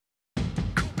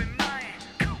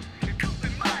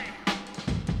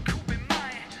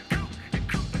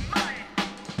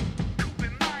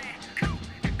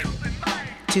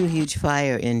two huge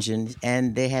fire engines,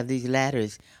 and they have these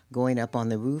ladders going up on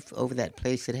the roof over that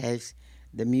place that has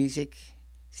the music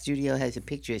studio. Has a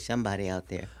picture of somebody out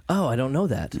there. Oh, I don't know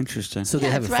that. Interesting. So they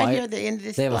have a it's right fire. here at the end of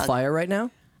this They have block. a fire right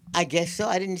now? I guess so.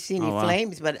 I didn't see any wow.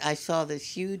 flames, but I saw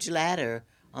this huge ladder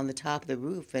on the top of the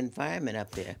roof and firemen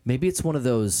up there. Maybe it's one of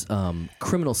those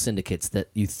criminal syndicates that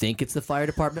you think it's the fire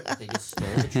department, but they just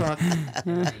stole the truck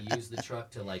and they use the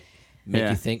truck to like make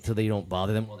you think so they don't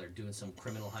bother them while they're doing some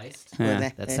criminal heist. Well,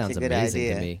 Yeah. That sounds a good amazing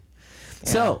idea. to me.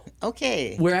 So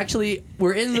Okay. we're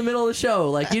in the middle of the show.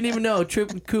 Like you didn't even know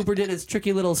Cooper did his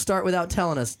tricky little start without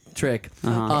telling us trick.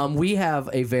 We have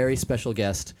a very special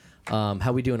guest.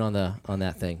 How we doing on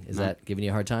that thing? Is that giving you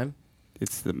a hard time?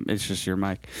 It's just your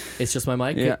mic. It's just my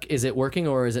mic? Yeah. Is it working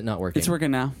or is it not working? It's working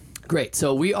now. Great.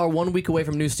 So we are 1 week away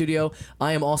from a new studio.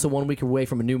 I am also 1 week away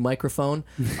from a new microphone.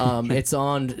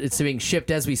 It's being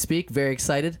shipped as we speak. Very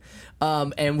excited.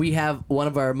 And we have one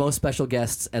of our most special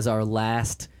guests as our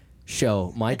last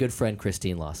show, my good friend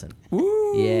Cristyne Lawson.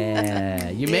 Woo! Yeah.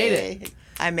 You made it.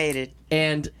 I made it.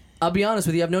 And I'll be honest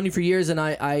with you, I've known you for years, and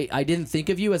I didn't think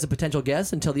of you as a potential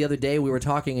guest until the other day we were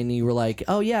talking, and you were like,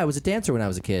 oh, yeah, I was a dancer when I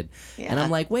was a kid. Yeah. And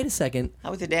I'm like, wait a second. I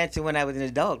was a dancer when I was an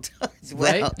adult as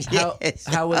well. Right? Yes.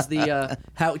 How was the,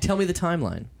 tell me the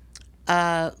timeline.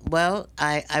 Well,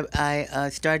 I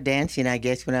started dancing, I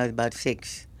guess, when I was about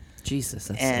 6. Jesus,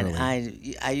 that's And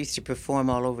early. I used to perform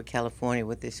all over California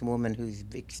with this woman who's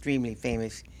extremely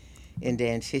famous in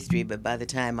dance history. But by the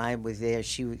time I was there,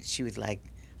 she was like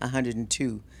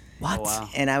 102. What? Oh, wow.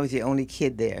 And I was the only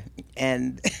kid there.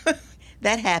 And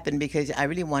that happened because I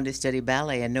really wanted to study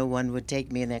ballet, and no one would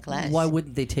take me in their class. Why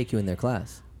wouldn't they take you in their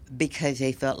class? Because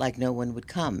they felt like no one would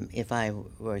come if I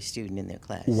were a student in their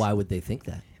class. Why would they think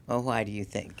that? Well, why do you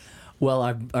think?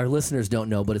 Well, our listeners don't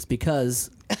know, but it's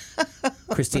because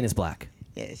Cristyne is black.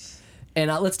 Yes. And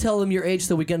let's tell them your age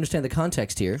so we can understand the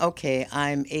context here. Okay,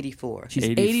 I'm 84. She's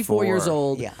 84 years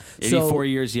old. Yeah. 84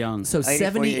 years young. So 84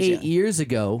 78 years years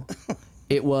ago,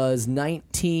 it was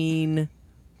 19...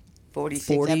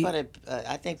 46. 40?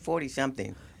 I think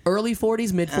 40-something. Early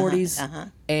 40s, mid 40s, uh-huh.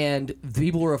 and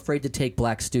people were afraid to take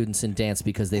black students in dance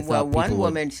because they Well, thought people one would...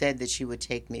 woman said that she would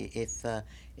take me if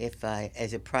I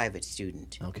as a private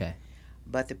student. Okay.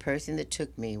 But the person that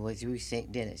took me was Ruth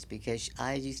St. Denis, because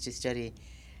I used to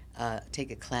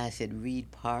take a class at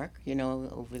Reed Park,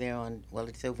 over there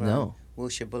it's over on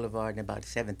Wilshire Boulevard and about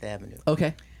 7th Avenue.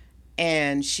 Okay.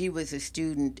 And she was a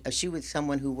student, she was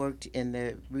someone who worked in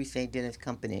the Ruth St. Denis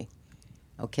company,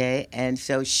 okay? And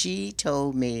so she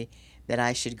told me that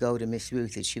I should go to Miss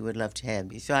Ruth, that she would love to have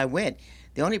me. So I went.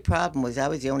 The only problem was I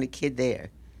was the only kid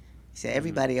there. So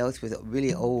everybody else was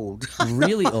really old.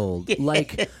 Really old. Yes.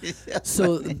 Like,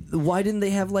 so why didn't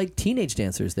they have, like, teenage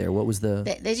dancers there? What was the...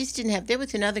 They just didn't have... There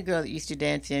was another girl that used to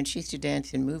dance there, and she used to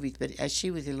dance in movies, but as she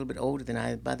was a little bit older than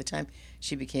I, by the time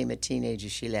she became a teenager,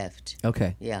 she left.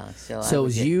 Okay. Yeah, so So it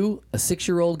was it. you, a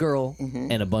 6-year-old girl,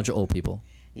 and a bunch of old people.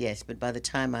 Yes, but by the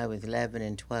time I was 11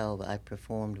 and 12, I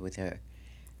performed with her.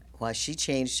 While she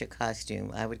changed her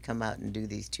costume, I would come out and do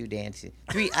these 2 dances.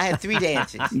 I had 3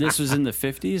 dances. This was in the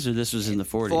 50s or this was in the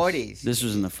 40s? 40s. This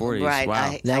was in the 40s. Right.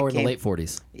 Wow. Now we're in the late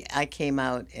 40s. I came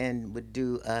out and would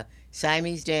do a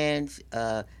Siamese dance,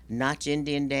 Notch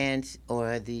Indian dance,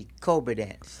 or the Cobra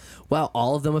dance. Wow,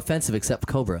 all of them offensive except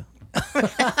Cobra.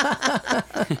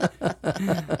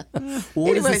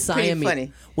 What is the was pretty Siamese?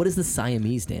 funny. What is the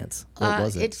Siamese dance? What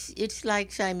was it? It's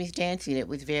like Siamese dancing. It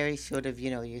was very sort of,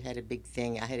 you had a big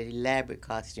thing. I had elaborate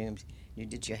costumes. You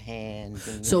did your hands.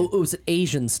 And, So it was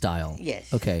Asian style.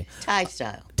 yes. Okay. Thai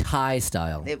style. Thai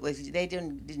style. It was. They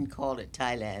didn't call it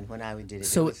Thailand when I did it.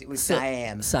 So it was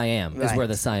Siam. Siam is Right. where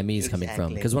the Siamese coming from.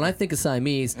 Exactly. Because when I think of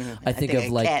Siamese, I think of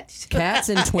like cats.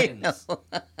 and I twins. know.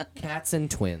 Cats and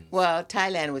twins. Well,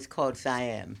 Thailand was called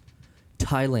Siam.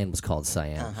 Thailand was called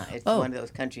Siam. It's Oh. one of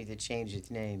those countries that changed its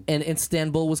name. And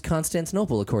Istanbul was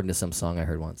Constantinople, according to some song I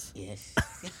heard once. Yes.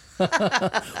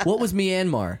 What was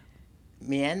Myanmar?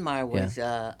 Myanmar was,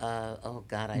 oh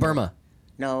God, I Burma.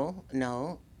 know.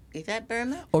 No. Is that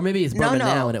Burma? Or maybe it's No, Burma no.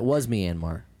 now and it was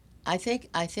Myanmar. I think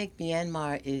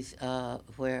Myanmar is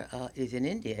is in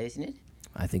India, isn't it?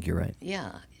 I think you're right. Yeah.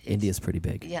 it's- India's pretty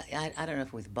big. Yeah, I don't know if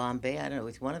it was Bombay. I don't know. It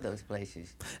was one of those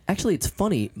places. Actually, it's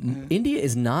funny. India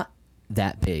is not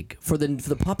that big for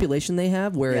the population they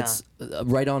have, where Yeah. it's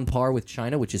right on par with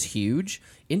China, which is huge.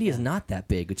 India is not that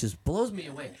big, which just blows me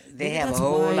away. They Maybe have a that's why,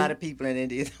 why- lot of people in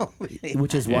India, though. Really.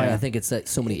 which is why Yeah. I think it's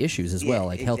so many issues as well, Yeah,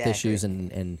 like health exactly. issues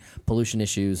and pollution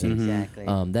issues. And, Exactly.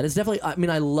 that is definitely. I mean,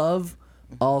 I love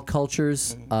all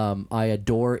cultures. I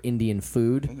adore Indian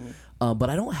food. but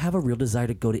I don't have a real desire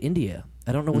to go to India.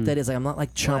 I don't know what that is. Like, I'm not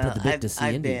like chomping at the bit to see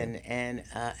I've India. been, and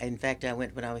in fact, I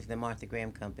went when I was in the Martha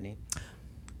Graham Company.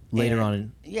 Later And,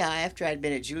 on. Yeah, after I'd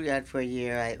been at Juilliard for a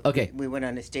year, we went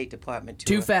on a State Department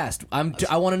tour. Too fast.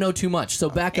 I want to know too much. So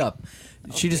back up.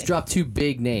 She just dropped 2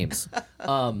 big names.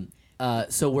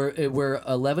 So we're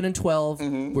 11 and 12.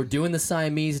 Mm-hmm. We're doing the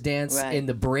Siamese dance Right. in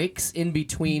the breaks in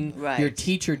between. Right. Your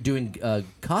teacher doing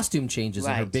costume changes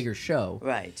in her Right. bigger show.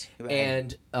 Right.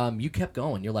 And you kept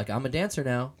going. You're like, I'm a dancer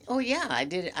now. Oh yeah, I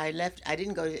did. I left. I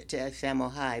didn't go to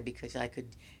Samo High because I could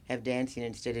have dancing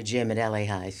instead of gym at LA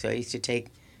High. So I used to take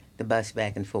the bus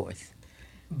back and forth.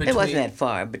 It wasn't that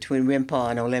far between Rimpau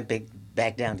and Olympic,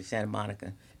 back down to Santa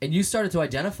Monica. And you started to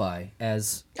identify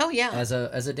as as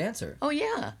a dancer. Oh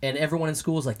yeah. And everyone in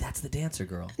school was like, "That's the dancer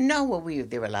girl." No, well,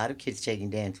 there were a lot of kids taking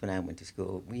dance when I went to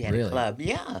school. We had Really? a club.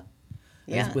 Yeah.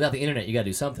 Yeah. Without the internet, you got to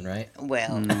do something, right?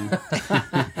 Well,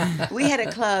 we had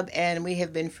a club, and we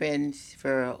have been friends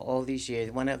for all these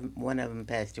years. One of them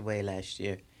passed away last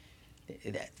year.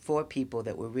 4 people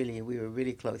that we were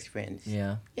really close friends.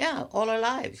 Yeah. Yeah, all our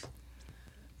lives.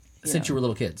 Since you were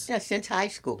little kids. Yeah, since high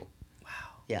school. Wow.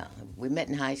 Yeah, we met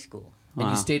in high school. And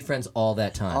you stayed friends all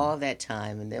that time. All that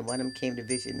time, and then one of them came to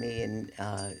visit me, and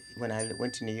when I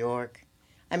went to New York,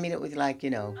 I mean, it was like,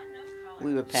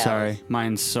 we were pals. Sorry,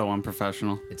 mine's so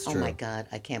unprofessional. It's Oh true. my God,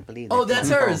 I can't believe that. Oh, that's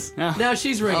phone. hers. Yeah. Now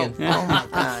she's ringing. Oh my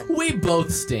God. We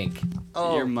both stink.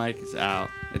 Oh, Your mic is out.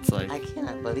 It's like I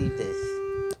cannot believe this.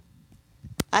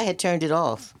 I had turned it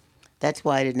off. That's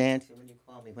why I didn't answer when you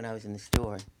called me when I was in the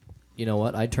store. You know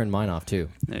what? I turned mine off too.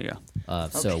 there you go.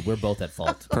 So we're both at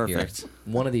fault. Perfect. Here.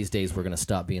 One of these days we're gonna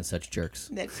stop being such jerks.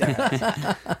 That's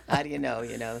how do you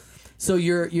know? So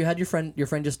you had your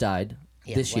friend just died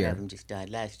this one year. of them just died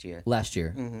last year. Last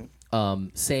year. Mm-hmm.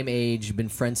 Same age, you've been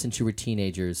friends since you were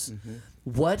teenagers. Mm-hmm.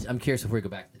 What I'm curious before we go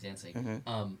back to the dancing.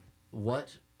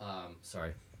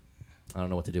 Sorry. I don't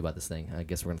know what to do about this thing. I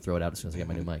guess we're gonna throw it out as soon as I get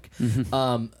my new mic.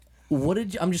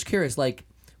 I'm just curious, like,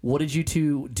 what did you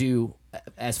two do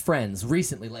as friends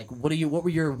recently? Like, what were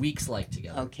your weeks like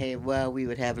together? Okay, well, we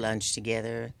would have lunch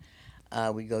together.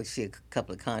 We'd go see a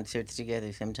couple of concerts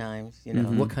together sometimes,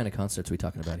 What kind of concerts are we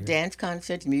talking about here? Dance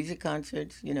concerts, music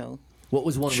concerts, What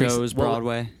was one Shows,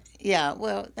 Broadway. Yeah,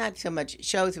 well, not so much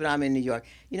shows when I'm in New York.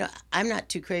 I'm not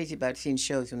too crazy about seeing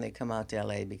shows when they come out to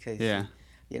L.A. because, Yeah.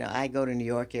 I go to New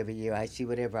York every year. I see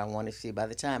whatever I want to see. By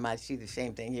the time I see the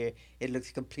same thing here, it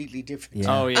looks completely different.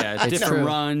 Yeah. Oh yeah, It's different true.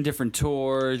 run, different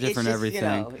tour, It's different just,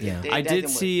 everything. Yeah. it I did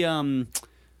doesn't work. see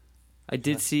I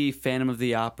did see Phantom of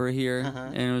the Opera here,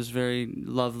 and it was very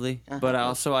lovely. But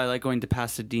I like going to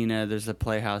Pasadena. There's a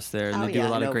playhouse there, and Oh, they do yeah, a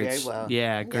lot I of know great, very well.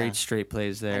 great Yeah. straight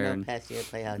plays I there. know And Pasadena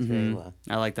Playhouse very well.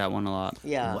 I like that one a lot.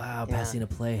 Yeah. Wow, yeah. Pasadena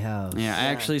Playhouse. Yeah, I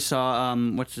actually saw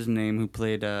what's his name who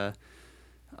played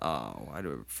why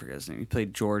do I forget his name? He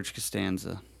played George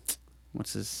Costanza.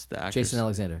 What's the actor? Jason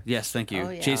Alexander. Yes, thank you. Oh,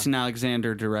 yeah. Jason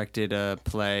Alexander directed a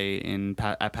play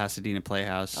at Pasadena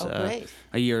Playhouse Oh, great.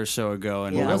 a year or so ago,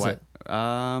 and Yeah. my What was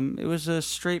wife- it was a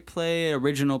straight play,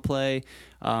 original play,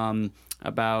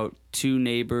 about two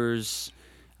neighbors,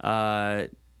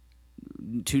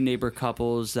 two neighbor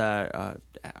couples that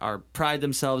pride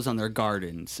themselves on their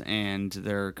gardens, and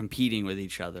they're competing with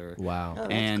each other. Wow. Oh,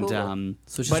 that's And cool.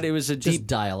 So it's but just- it was a just deep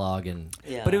dialogue and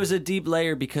Yeah. but it was a deep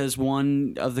layer because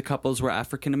one of the couples were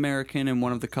African American and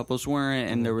one of the couples weren't,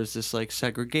 and there was this like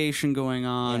segregation going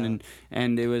on, Yeah.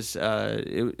 and it was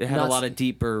it had Not a lot of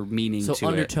deeper meaning so to it.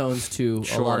 undertones to a lot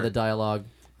Sure. of the dialogue.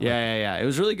 Yeah. It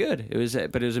was really good. It was,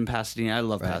 but it was in Pasadena. I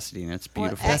love Right. Pasadena. It's Well,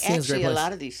 beautiful. Pasadena's a great actually, a place.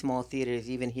 lot of these small theaters,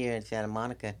 even here in Santa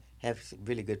Monica, have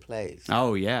really good plays.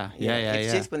 Oh yeah.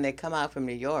 It's just when they come out from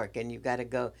New York and you've got to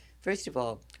go. First of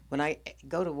all, when I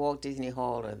go to Walt Disney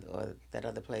Hall or that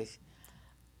other place,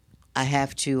 I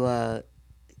have to.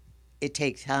 It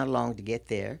takes how long to get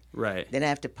there? Right. Then I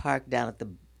have to park down at the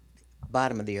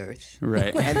bottom of the earth.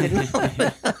 Right. And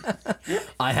then,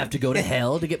 I have to go to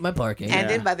hell to get my parking. and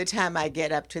then Yeah. by the time I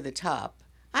get up to the top,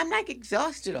 I'm like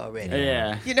exhausted already.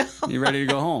 Yeah. You know, You ready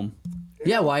to go home?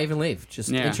 Yeah, why even leave? Just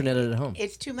Yeah. internet it at home.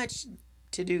 it's too much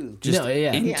to do. Just No,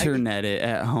 yeah. internet it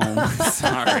at home.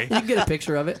 Sorry. You can get a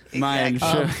picture of it. Mine.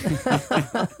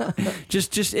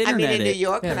 Just internet I mean, in New it.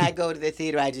 York, when I go to the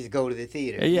theater, I just go to the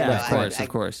theater. Yeah, You know, of course, I of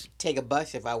course. take a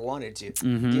bus if I wanted to.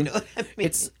 Mm-hmm. You know what I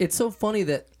mean? It's so funny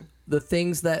that the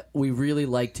things that we really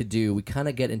like to do, we kind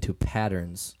of get into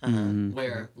patterns. Mm-hmm.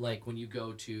 Where, like, when you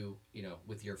go to,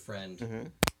 with your friend Mm-hmm.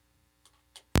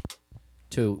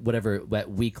 to whatever that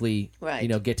weekly, Right.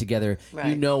 get together, you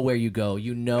Right. know where you go,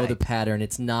 you know the Right. pattern.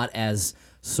 It's not as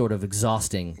sort of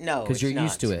exhausting. No, because it's you're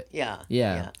used not. to it. Yeah.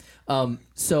 Yeah.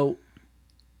 So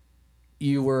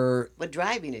you were. But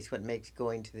driving is what makes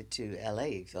going to LA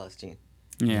exhausting.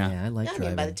 Yeah. I like I driving.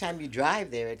 mean, by the time you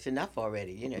drive there, it's enough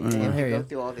already. You know, you I have hear to you. go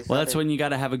through all this. Well, that's other- when you got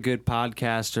to have a good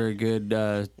podcast or a good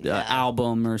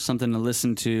album or something to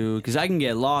listen to. Because I can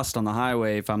get lost on the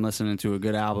highway if I'm listening to a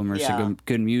good album or Yeah. some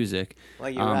good music.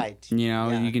 Well, you're right. You know,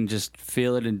 Yeah. you can just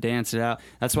feel it and dance it out.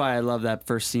 That's why I love that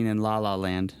first scene in La La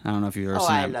Land. I don't know if you've ever Oh,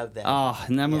 seen I it. love that. Oh,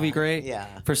 isn't that movie Yeah. great? Yeah.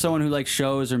 For someone who likes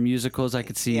shows or musicals, I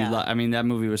could see. Yeah. I mean, that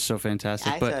movie was so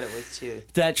fantastic. I but thought it was too.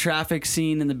 that traffic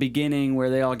scene in the beginning where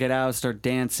they all get out, start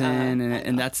dancing,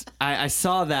 and that's I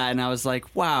saw that and I was like,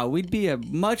 wow, we'd be a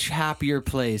much happier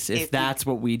place if that's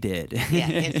what we did. Yeah,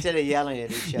 instead of yelling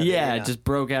at each other. Yeah, you know. just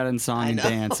broke out in song and know.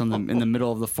 dance in the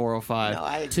middle of the 405. No,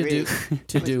 I To agree. do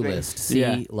It was great. list. See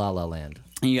Yeah. La La Land.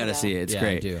 You got to Yeah. see it; it's Yeah, I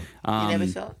great. do. You never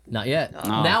saw it? Not yet. Oh.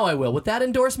 Now I will. With that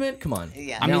endorsement, come on.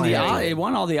 Yeah. I Now mean, have to. it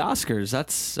won all the Oscars.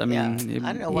 That's, I Yeah. mean,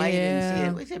 I don't know why you didn't see yeah. it.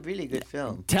 It was a really good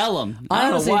film. tell them. I I don't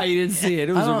know honestly- why you didn't see it.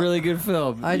 It was a don't- really good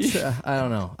film. I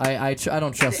don't know. I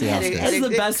don't trust the Had a- Oscars. had a That's the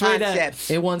good best way to- concept.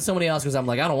 It won so many Oscars. I'm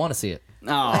like, I don't want to see it.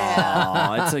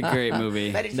 Oh, it's a great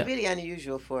movie. But it's really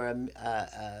unusual for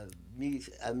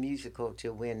a musical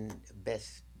to win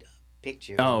Best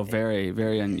Picture. Oh, very,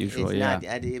 very unusual. It's Yeah.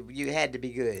 not, you had to be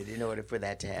good in order for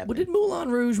that to happen. Well, did Moulin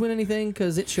Rouge win anything?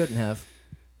 Because it shouldn't have.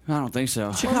 I don't think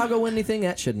so. Chicago win anything?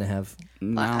 That shouldn't have.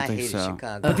 No, I don't I think hated so.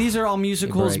 Chicago. But these are all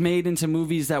musicals break. made into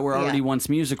movies that were already Yeah. once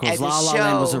musicals. As a La La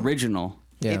Land was show- original.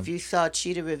 Yeah. If you saw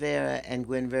Cheetah Rivera and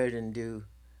Gwen Verdon do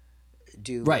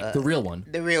Right, the real one.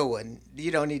 the real one, you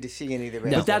don't need to see any of the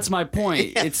rest. But that's my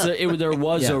point. There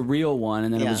was Yeah. a real one,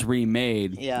 and then it Yeah. was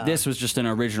remade. Yeah. This was just an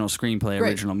original screenplay, Great.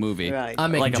 original movie. Right.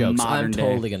 I'm making Like a jokes. modern I'm day.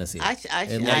 totally going to see it. And I I'm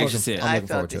looking forward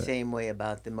felt to the it. same way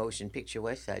about the motion picture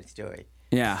West Side Story.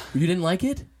 Yeah. You didn't like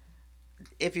it?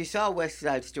 If you saw West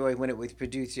Side Story when it was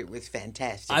produced, it was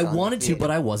fantastic. I on wanted to, theater.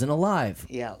 but I wasn't alive.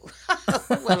 Yeah.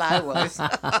 Well, I was.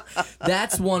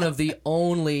 That's one of the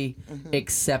only Mm-hmm.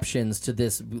 exceptions to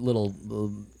this little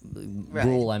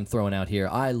rule I'm throwing out here.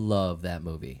 I love that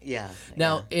movie. Yeah.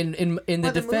 Now, in the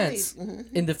Well, the defense, movies,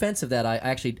 in defense of that,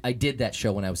 I did that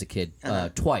show when I was a kid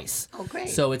twice. Oh, great.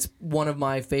 So it's one of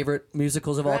my favorite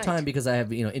musicals of all Right. time because I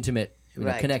have intimate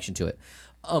Right. connection to it.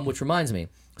 Which reminds me,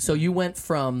 so you went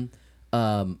from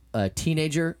a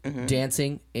teenager Mm-hmm.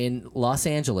 dancing in Los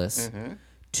Angeles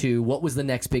to what was the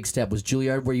next big step? Was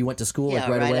Juilliard where you went to school Yeah, like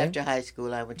right away? after high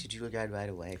school, I went to Juilliard right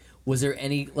away. Was there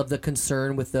any of the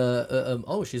concern with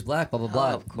the she's black, blah blah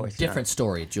blah? of course Different not.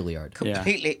 story at Juilliard. Yeah.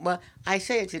 Completely. Well, I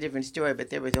say it's a different story, but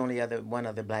there was only one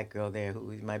other black girl there who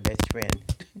was my best friend,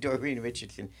 Doreen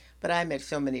Richardson. But I met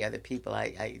so many other people.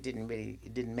 It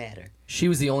didn't matter. She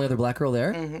was the only other black girl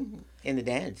there. In the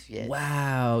dance, yes.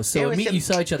 Wow! So There at was meet some- you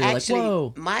saw each other, you're actually, like,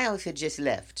 whoa. Miles had just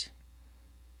left.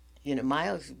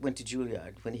 Miles went to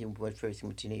Juilliard when he first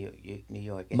went to New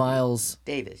York. And Miles.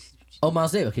 Davis. Oh,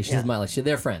 Miles Davis. Okay, she's Yeah. Miles.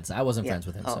 They're friends. I wasn't Yeah. friends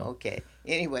with him. Oh, So okay.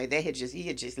 Anyway, he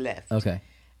had just left. okay.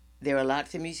 There are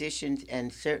lots of musicians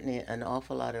and certainly an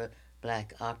awful lot of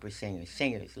black opera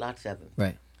singers, lots of them.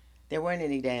 Right. There weren't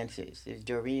any dancers. There's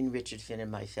Doreen Richardson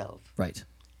and myself. Right.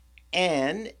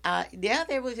 And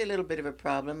there was a little bit of a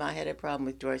problem. I had a problem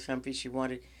with Doris Humphrey. She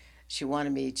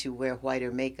wanted me to wear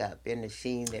whiter makeup in the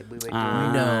scene that we were doing.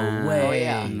 No way. Oh,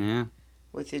 yeah. Yeah.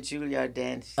 With the Juilliard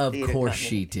Dance Of Theater course Company.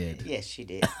 she did. Yes, she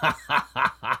did.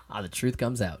 The truth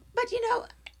comes out. But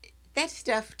that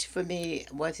stuff for me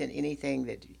wasn't anything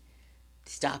that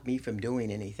stopped me from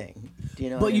doing anything. Do you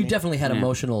know? But what I you mean? definitely had Yeah.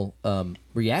 emotional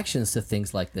reactions to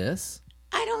things like this.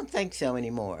 I don't think so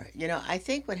anymore. I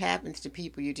think what happens to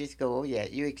people, you just go, oh yeah,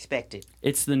 you expect it.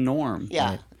 It's the norm.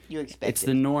 Yeah, you expect It's it.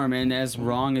 the norm, and as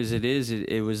wrong as it is,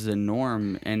 it was the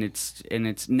norm, and it's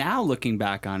now looking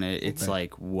back on it, it's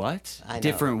like what? I know.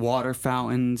 Different water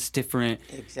fountains, different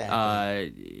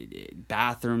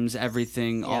bathrooms,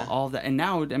 everything, Yeah. all that. And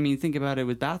now, I mean, think about it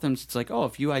with bathrooms. It's like, oh,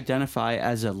 if you identify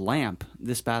as a lamp,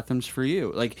 this bathroom's for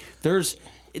you. Like there's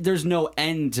no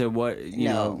end to what it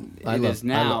is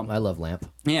now. I love Lamp.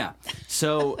 Yeah.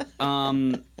 So,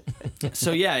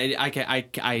 so yeah,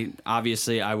 I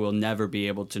obviously I will never be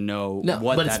able to know No,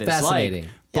 what but that it's is fascinating.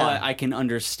 like. But Yeah. I can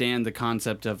understand the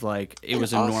concept of like it And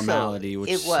was a also, normality, which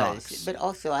it was, sucks. but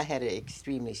also I had an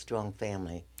extremely strong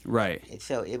family, Right.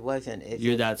 so it wasn't.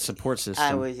 You're that support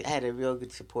system. I had a real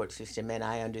good support system, and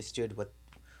I understood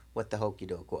what the hokey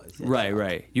doke was.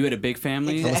 Right. You had a big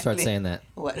family. I'm gonna start Exactly. saying that.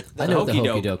 What? I know what the hokey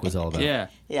hokey doke. doke was all about. Yeah.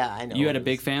 Yeah, I know. You had a It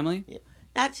big was- family. Yeah.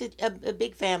 That's a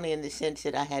big family in the sense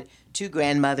that I had two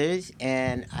grandmothers,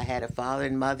 and I had a father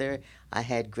and mother. I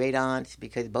had great aunts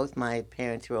because both my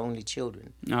parents were only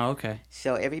children. Oh, okay.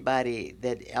 So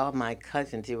all my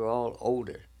cousins, they were all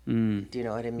older. Do you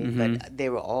know what I mean? But they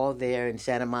were all there in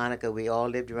Santa Monica. We all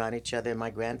lived around each other. My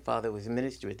grandfather was a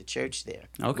minister at the church there.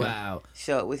 Okay. Wow.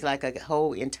 So it was like a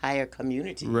whole entire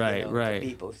community. Right, of right.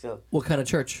 people. So What kind of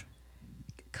church?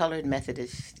 Colored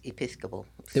Methodist Episcopal.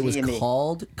 It was CME.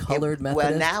 called Colored Methodist?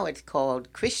 Well, now it's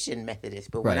called Christian Methodist.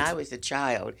 But when Right. I was a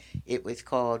child, it was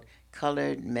called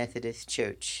Colored Methodist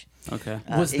Church. Okay.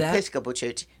 Was that- Episcopal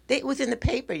Church? It was in the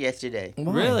paper yesterday.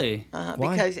 Why? Really? Why?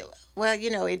 Because, well,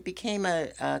 it became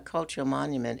a cultural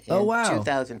monument in Oh, wow.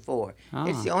 2004. Oh.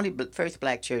 It's the only first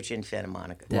black church in Santa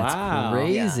Monica. That's Wow.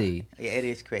 crazy. Yeah, it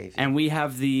is crazy. And we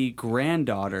have the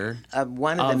granddaughter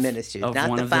One of the ministers, of not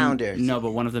one the of founders. No,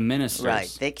 but one of the ministers.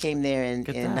 Right. They came there in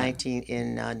Look at that.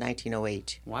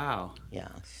 1908. Wow. Yeah,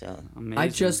 so. Amazing. I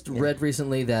just read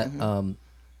recently that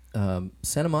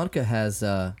Santa Monica has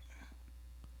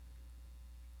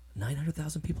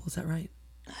 900,000 people. Is that right?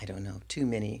 I don't know. Too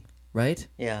many. Right?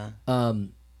 Yeah. The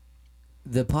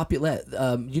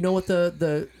you know what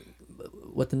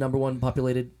what the number one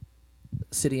populated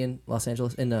city in Los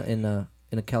Angeles in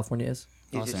California is?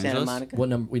 Is Los it Santa Angeles? Monica? What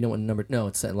number? We know what number. No,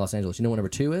 it's Los Angeles. You know what number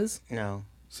 2 is? No.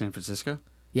 San Francisco,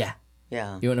 Yeah.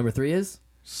 Yeah. You know what number 3 is?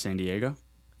 San Diego,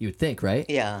 You would think, right?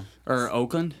 Yeah. or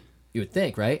Oakland. You would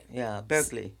think, right? Yeah.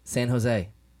 Berkeley. San Jose.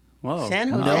 Whoa. San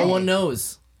Jose. No one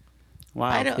knows. Wow.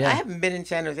 I don't. Yeah. I haven't been in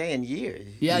San Jose in years.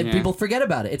 Yeah, Yeah. people forget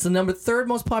about it. It's the number 3rd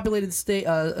most populated state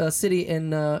city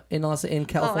in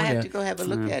California. Oh, I have to go have a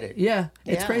look at it. Yeah,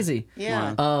 it's Yeah. crazy.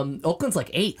 Yeah. Oakland's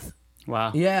like 8th.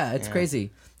 Wow. Yeah, it's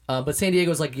crazy. But San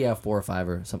Diego's like 4 or 5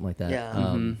 or something like that.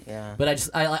 Yeah. Yeah. But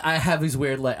I have these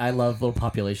weird I love little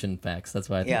population facts. That's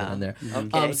why I think Yeah. them in there.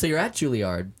 Okay. So you're at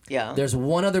Juilliard. Yeah. There's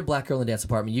one other black girl in the dance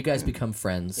department. You guys become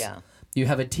friends. Yeah. You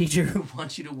have a teacher who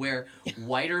wants you to wear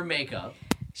whiter makeup.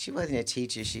 She wasn't a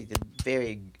teacher. She's a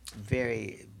very,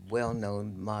 very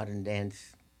well-known modern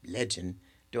dance legend,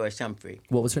 Doris Humphrey.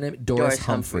 What was her name? Doris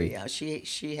Humphrey. Yeah,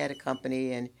 she had a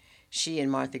company, and she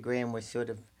and Martha Graham were sort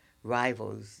of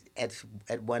rivals at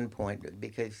one point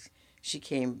because she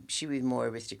was more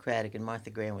aristocratic, and Martha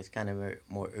Graham was kind of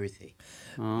more earthy.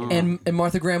 And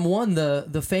Martha Graham won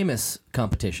the famous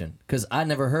competition because I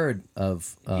never heard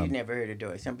of. You never heard of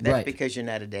Doris Humphrey. That's right. because you're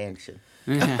not a dancer.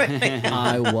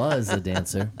 I was a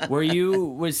dancer.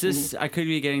 Was this, I could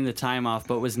be getting the time off,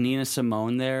 but was Nina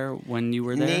Simone there when you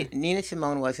were there? Nina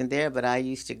Simone wasn't there, but I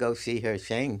used to go see her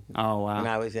sing Oh, wow. when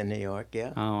I was in New York.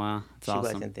 Yeah. Oh, wow. That's She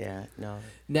awesome. wasn't there. No.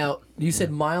 Now you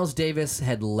said Miles Davis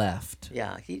had left,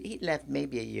 Yeah, he left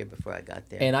maybe a year before I got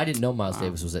there. and I didn't know Miles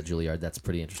Davis was at Juilliard. That's a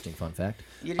pretty interesting fun fact.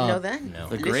 You didn't know that? No.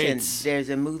 The Listen, greats. there's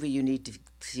a movie you need to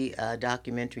see, a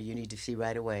documentary you need to see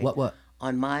right away. What?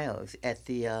 On Miles at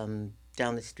the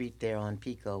down the street there on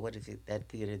Pico. What is it? That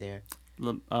theater there?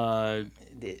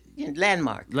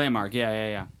 Landmark. Landmark,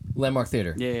 yeah. Landmark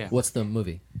Theater. Yeah. What's the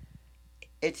movie?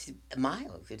 It's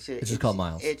Miles. It's just called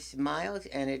Miles. It's Miles,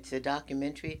 and it's a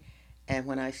documentary. And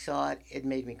when I saw it, it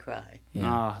made me cry. Oh,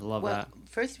 I love Well, that.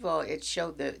 first of all, it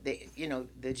showed the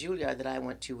Juilliard that I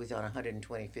went to was on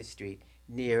 125th Street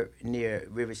near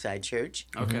Riverside Church.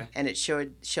 Okay. And it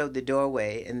showed the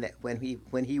doorway, and that when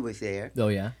he was there. Oh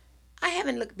yeah. I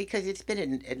haven't looked because it's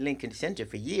been at Lincoln Center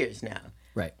for years now.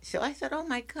 Right. So I thought, oh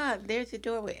my God, there's the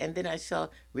doorway. And then I saw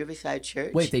Riverside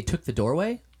Church. Wait, they took the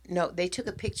doorway? No, they took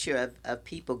a picture of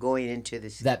people going into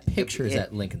this. That picture is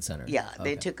at Lincoln Center. Yeah,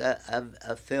 they Okay. took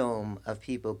a film of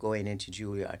people going into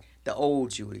Juilliard. The old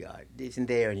Juilliard isn't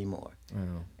there anymore.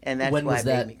 Oh. And that's when why was it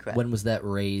that? made me cry. When was that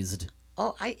raised?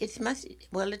 Oh,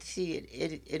 let's see.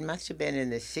 It must have been in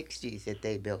the 60s that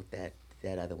they built that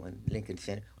other one, Lincoln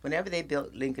Center. Whenever they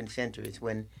built Lincoln Center is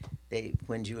when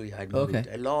Juilliard moved.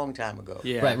 Okay. A long time ago.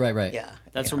 Yeah. Right. Yeah.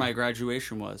 That's where my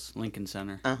graduation was, Lincoln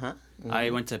Center. Uh-huh. I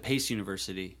went to Pace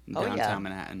University in Oh, downtown yeah.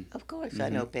 Manhattan. Of course, I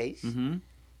know Pace. Mm-hmm.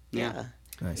 Yeah.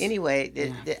 Nice.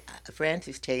 Anyway,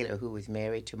 Frances Taylor, who was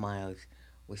married to Miles,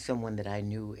 was someone that I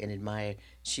knew and admired.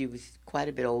 She was quite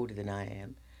a bit older than I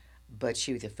am, but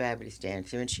she was a fabulous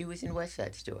dancer, and she was in West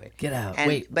Side Story. Get out. And,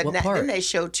 Wait, but what part? then they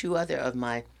showed two other of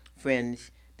my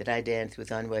friends that I danced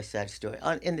with on West Side Story.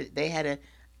 They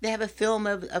have a film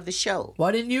of the show.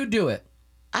 Why didn't you do it?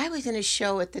 I was in a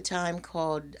show at the time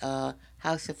called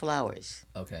House of Flowers.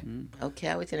 Okay. Okay,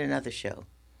 I was in another show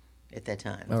at that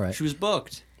time. All right. She was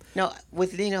booked. No,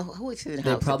 with who was in House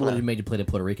They of probably Flowers? made you play the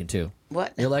Puerto Rican too.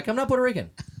 What? You're like, I'm not Puerto Rican.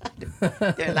 There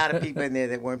are a lot of people in there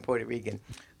that weren't Puerto Rican.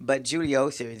 But Julie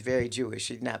Oser is very Jewish.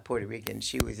 She's not Puerto Rican.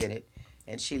 She was in it,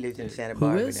 and she lives in Santa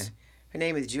Barbara. is? now. Her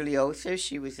name is Julie Oser.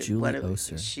 She was Julie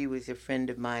Oser. She was a friend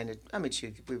of mine.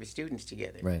 We were students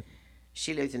together. Right.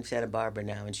 She lives in Santa Barbara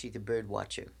now, and she's a bird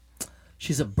watcher.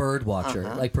 She's a bird watcher,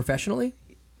 like professionally.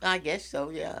 I guess so.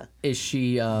 Yeah. Is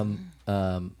she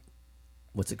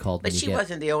what's it called? But she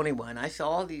wasn't the only one. I saw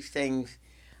all these things,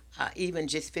 even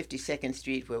just 52nd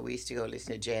Street, where we used to go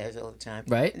listen to jazz all the time.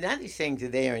 Right. None of these things are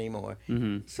there anymore.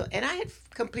 Mm-hmm. So, and I had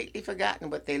completely forgotten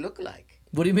what they look like.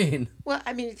 What do you mean? Well,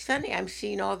 I mean, it's funny. I'm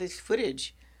seeing all this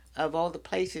footage of all the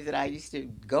places that I used to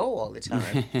go all the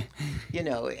time,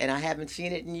 and I haven't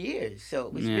seen it in years. So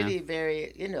it was really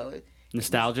very,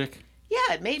 nostalgic.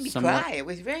 It made me cry. It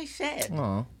was very sad.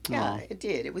 Aww. Yeah, it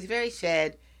did. It was very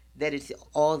sad that it's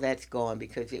all that's gone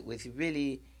because it was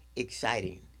really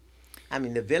exciting. I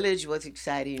mean, the village was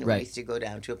exciting. Right. We used to go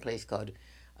down to a place called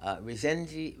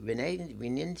Renenzi's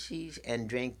and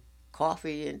drink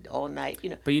coffee and all night,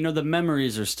 But the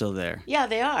memories are still there. Yeah,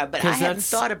 they are. But I hadn't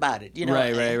thought about it,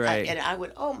 Right. And I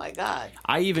went, oh my God.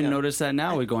 I even noticed that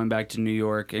now with going back to New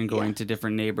York and going to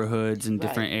different neighborhoods and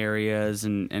different areas,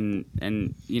 and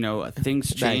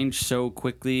things change so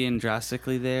quickly and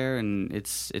drastically there, and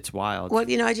it's wild. Well,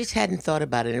 I just hadn't thought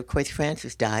about it. And of course,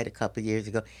 Francis died a couple of years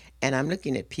ago, and I'm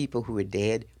looking at people who are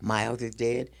dead. Miles is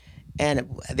dead.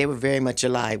 And they were very much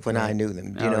alive when I knew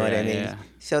them. You know what I mean? Yeah.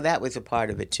 So that was a part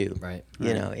of it too. Right.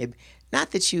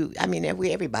 Not that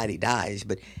everybody dies,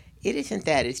 but it isn't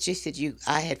that. It's just that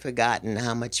I had forgotten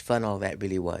how much fun all that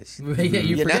really was. Yeah,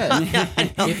 you forget.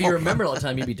 If you remember all the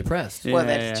time, you'd be depressed. Well,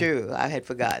 that's true. I had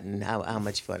forgotten how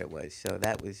much fun it was. So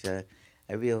that was a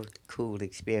real cool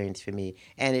experience for me.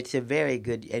 And it's a very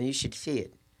good, and you should see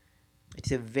it.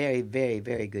 It's a very, very,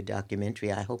 very good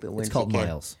documentary. I hope it wins. It's called again.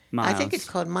 Miles. I think it's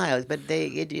called Miles, but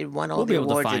it won all the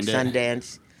awards at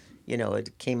Sundance.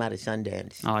 It came out of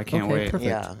Sundance. Oh, I can't wait. Perfect.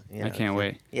 Yeah, I can't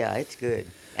wait. Yeah, it's good.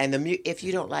 And if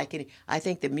you don't like it, I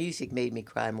think the music made me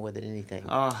cry more than anything.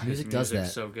 Oh, music does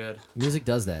that. So good. Music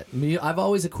does that. I've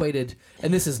always equated,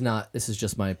 and this is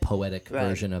just my poetic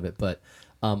version of it, but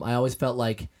I always felt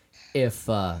like if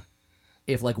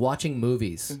like watching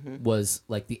movies was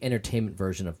like the entertainment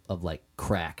version of like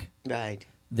crack, right?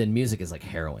 Then music is like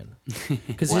heroin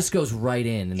because it just goes right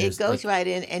in. And it goes right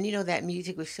in, and that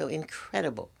music was so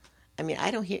incredible. I mean,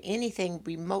 I don't hear anything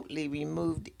remotely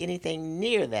removed, anything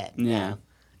near that now.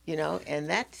 And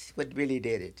that's what really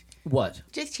did it. What?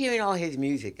 Just hearing all his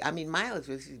music. I mean, Miles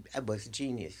was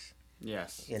genius.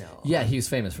 Yes. Yeah, he was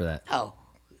famous for that. Oh,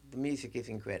 the music is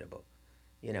incredible.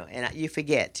 And you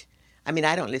forget. I mean,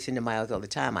 I don't listen to Miles all the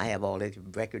time. I have all his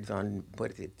records on,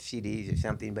 CDs or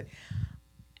something. But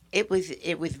it was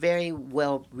very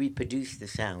well reproduced, the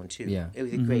sound, too. Yeah. It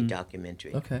was a great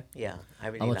documentary. Okay. Yeah, I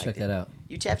really I'm liked gonna check it. that out.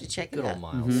 You have to check it out. Good old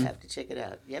Miles. You have to check it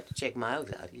out. You have to check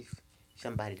Miles out. He's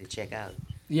somebody to check out.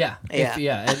 Yeah.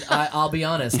 And I'll be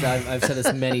honest. I've said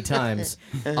this many times.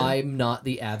 I'm not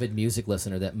the avid music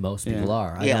listener that most people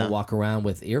are. I don't walk around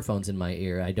with earphones in my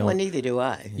ear. I don't. Well, neither do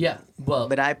I. Yeah. Well,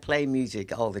 but I play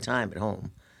music all the time at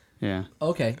home. Yeah.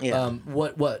 Okay. Yeah.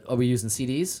 What are we using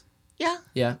CDs? Yeah.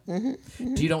 Yeah.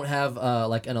 Mm-hmm. Do you don't have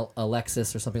like an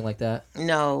Alexis or something like that?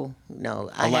 No.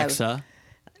 Alexa.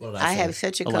 I have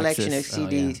such a collection of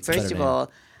CDs. First of all,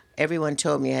 everyone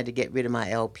told me I had to get rid of my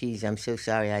LPs. I'm so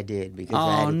sorry I did because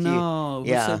I had a few. No! Who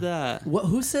said that?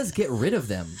 Who says get rid of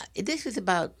them? This was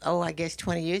about I guess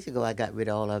 20 years ago. I got rid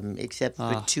of all of them except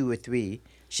for 2 or 3.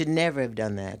 Should never have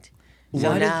done that.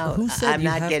 So now I'm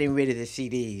not getting rid of the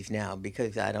CDs now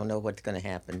because I don't know what's going to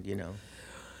happen.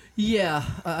 Yeah,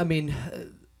 I mean,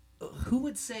 who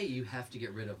would say you have to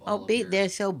get rid of all of your... They're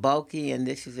so bulky, and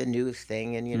this is the newest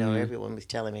thing, and everyone was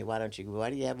telling me, why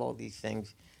do you have all these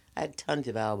things? I had tons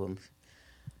of albums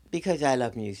because I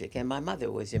love music, and my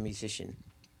mother was a musician.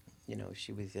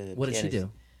 She was a What did pianist. she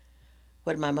do?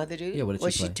 What did my mother do? Yeah, what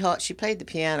did she play? She played the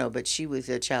piano, but she was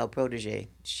a child protege.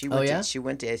 She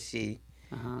went to SC,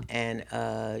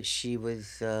 and she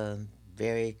was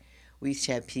very. We used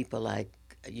to have people like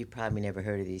you probably never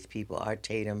heard of these people. Art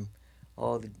Tatum,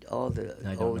 all the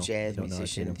old jazz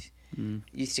musicians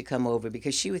used to come over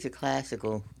because she was a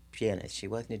classical pianist. She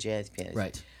wasn't a jazz pianist,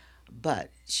 right? But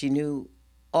she knew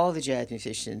all the jazz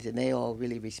musicians, and they all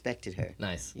really respected her.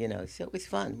 Nice. So it was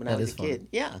fun when I was a kid.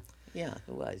 Yeah, it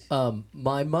was.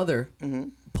 My mother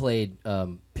played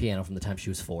piano from the time she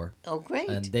was 4. Oh, great.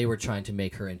 And they were trying to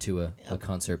make her into a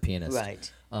concert pianist.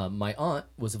 Right. My aunt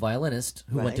was a violinist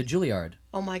who went to Juilliard.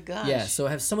 Oh, my gosh. Yeah, so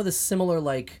I have some of the similar,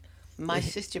 like... My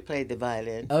sister played the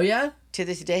violin. Oh, yeah? To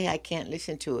this day, I can't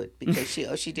listen to it because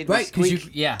she did right, squeak.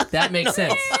 Yeah, that makes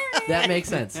sense. That makes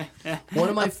sense. One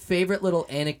of my favorite little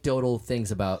anecdotal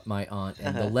things about my aunt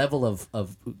and the level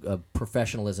of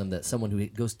professionalism that someone who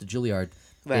goes to Juilliard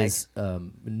is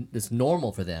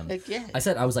normal for them. Yeah. I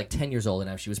said I was like 10 years old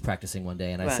and she was practicing one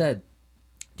day, and I said,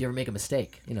 "Do you ever make a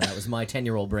mistake?" That was my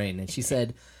 10-year-old brain, and she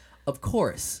said, "Of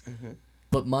course."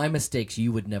 but my mistakes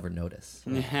you would never notice.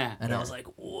 Yeah. And I was like,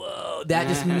 whoa, that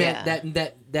just meant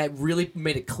that really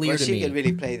made it clear to me. She could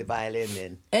really play the violin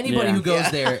then. Anybody who goes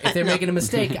there, if they're making a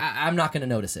mistake, I'm not going to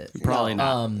notice it. Probably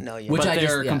not. No, which but I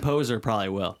their composer probably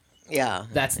will. Yeah.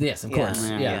 That's this, of course.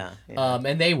 Yeah.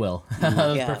 And they will.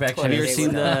 Perfection. Have you ever They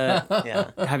seen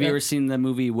will. Have you ever seen the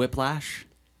movie Whiplash?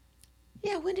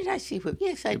 Yeah, when did I see Whip?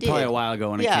 Yes, I did. Probably a while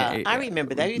ago. I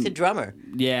remember that. He was a drummer.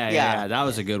 Yeah. That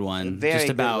was a good one. Very just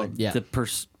good about one. Yeah. the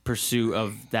pursuit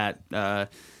of that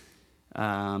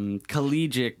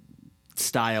collegiate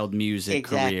styled music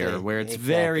career, where it's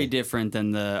very different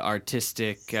than the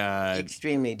artistic.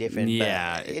 Extremely different.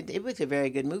 Yeah. But it was a very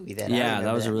good movie. That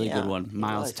That was a really good one. It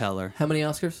Miles was. Teller. How many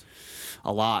Oscars?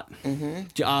 A lot.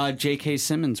 J.K.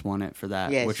 Simmons won it for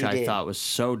that, Yes, which he I did. thought was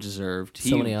so deserved.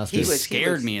 So many Oscars. He He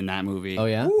scared was- me in that movie. Oh,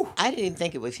 yeah? I didn't even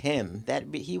think it was him.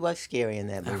 He was scary in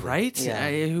that movie. Right? Yeah.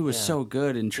 He was so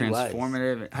good and He was.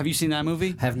 transformative. Have you seen that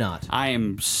movie? Have not. I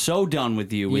am so done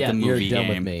with you with the you're movie done game.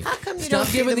 with me. How come you Stop don't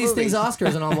see giving the these things movies?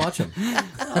 Oscars and I'll watch them.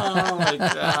 Oh my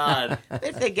god.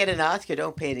 If they get an Oscar,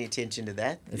 don't pay any attention to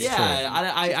that.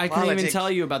 I couldn't even politics. tell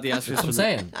you about the Oscars. That's what I'm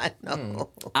saying. I know.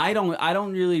 I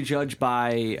don't really judge by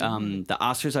the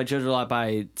Oscars. I judge a lot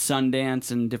by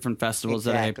Sundance and different festivals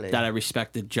Exactly. that I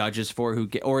respect the judges for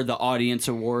or the audience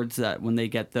awards that when they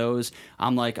get those,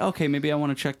 I'm like, okay, maybe I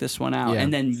want to check this one out. Yeah.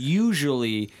 And then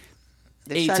usually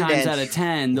The 8 Sundance- times out of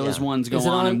 10, those ones go Is it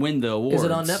on on- and win the awards. Is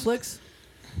it on Netflix?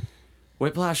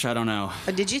 Whiplash? I don't know.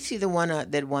 Did you see the one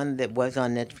that was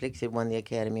on Netflix that won the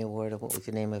Academy Award? What was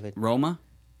the name of it? Roma?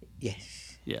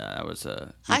 Yes. Yeah, that was I thought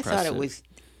it impressive. was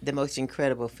the most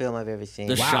incredible film I've ever seen.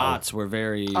 The shots were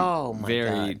very, Oh, my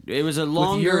very. God. It was a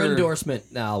longer. With your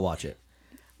endorsement, now I'll watch it.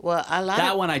 Well, a lot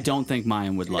That of, one I don't think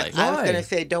Myan would like. I was Why? going to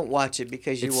say don't watch it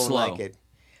because you It's won't slow. like it.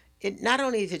 It not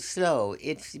only is it slow,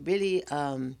 it's really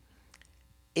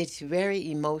it's very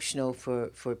emotional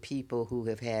for people who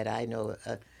have had. I know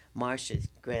Marcia's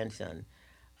grandson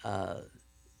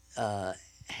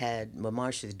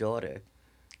Marcia's daughter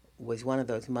was one of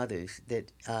those mothers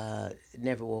that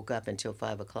never woke up until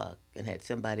 5 o'clock and had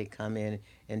somebody come in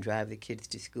and drive the kids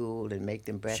to school and make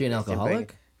them breakfast. She an and bring-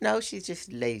 alcoholic? No, she's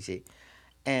just lazy.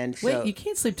 And so, Wait, you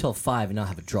can't sleep till 5 and not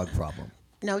have a drug problem.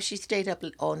 no, she stayed up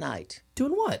all night.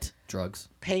 Doing what? Drugs.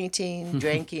 Painting,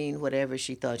 drinking, whatever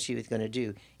she thought she was going to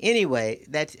do. Anyway,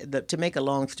 to make a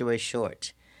long story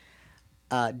short,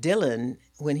 Dylan,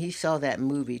 when he saw that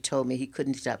movie, told me he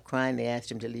couldn't stop crying. They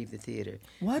asked him to leave the theater.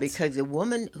 What? Because the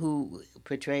woman who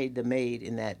portrayed the maid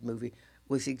in that movie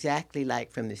was exactly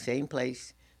like from the same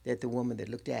place that the woman that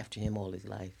looked after him all his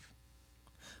life.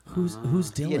 Who's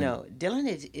Dylan? You know,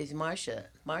 Dylan is Marcia.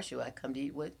 Marcia, who I come to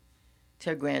eat with. It's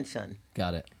her grandson.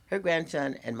 Got it. Her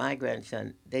grandson and my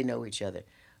grandson, they know each other.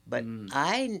 But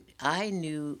I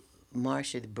knew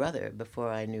Marcia's brother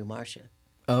before I knew Marcia.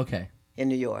 Okay. In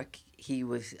New York, he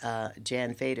was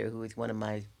Jan Fader, who was one of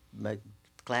my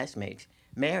classmates,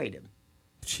 married him.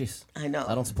 Jeez. I know.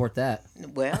 I don't support that.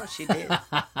 Well, she did.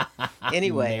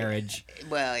 Anyway. Marriage.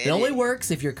 Well, It only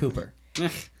works if you're Cooper.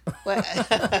 Well,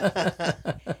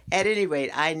 at any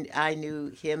rate, I knew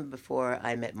him before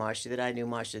I met Marcia, that I knew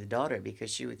Marcia's daughter because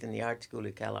she was in the art school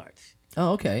at Cal Arts.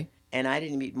 Oh, okay. And I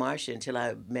didn't meet Marcia until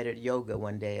I met her at yoga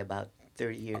one day about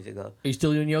 30 years ago. Are you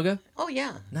still doing yoga? Oh,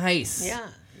 yeah. Nice. Yeah,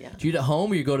 yeah. Do you eat at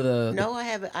home or you go to the... No,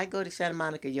 I go to Santa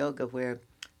Monica Yoga where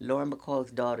Lauren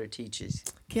McCall's daughter teaches.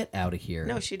 Get out of here.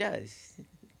 No, she does.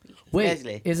 Wait,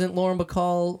 Leslie. isn't Lauren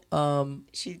Bacall...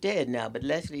 She's dead now, but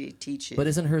Leslie teaches. But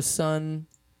isn't her son...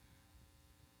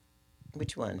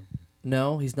 Which one?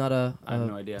 No, he's not a I have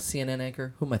no idea. CNN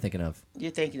anchor. Who am I thinking of?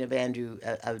 You're thinking of Andrew,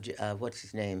 what's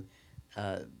his name?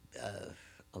 Oh,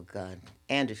 God.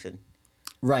 Anderson.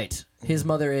 Right. His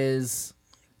mother is...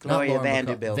 not Gloria Lauren Bacall.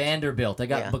 Vanderbilt. Vanderbilt. I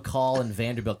got Yeah. Bacall and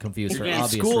Vanderbilt confused for Getting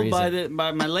obvious schooled reason.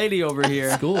 by my lady over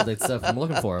here. Schooled. It's stuff I'm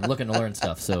looking for. I'm looking to learn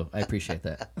stuff, so I appreciate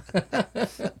that.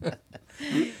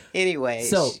 Anyway.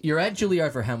 So, you're at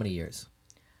Juilliard for how many years?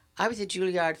 I was at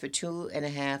Juilliard for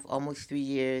 2.5, almost 3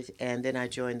 years, and then I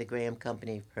joined the Graham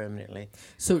Company permanently.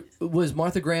 So, was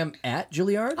Martha Graham at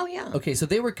Juilliard? Oh, yeah. Okay, so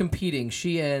they were competing.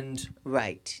 She and...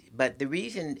 Right. But the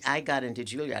reason I got into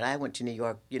Juilliard, I went to New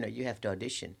York. You know, you have to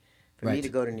audition. For me Right, to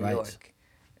go to New right. York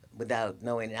without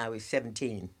knowing, I was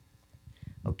 17.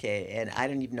 Okay, and I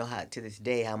don't even know how, to this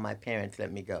day, how my parents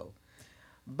let me go.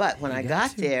 But when I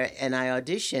got there and I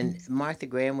auditioned, Martha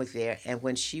Graham was there, and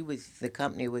when the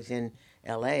company was in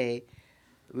L.A.,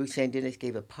 Ruth St. Denis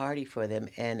gave a party for them,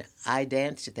 and I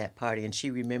danced at that party, and she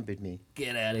remembered me.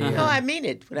 Get out of here. No, I mean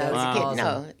it. When I was a kid, Awesome.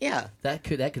 no, yeah. That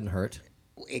couldn't hurt.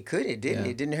 It could. It didn't.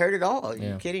 Yeah. It didn't hurt at all. Are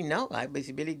Yeah. you kidding? No, I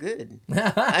was really good.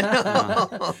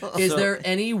 Is there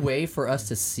any way for us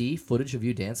to see footage of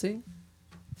you dancing?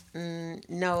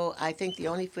 No, I think the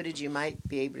only footage you might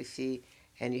be able to see,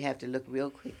 and you have to look real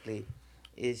quickly,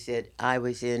 is that I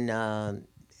was in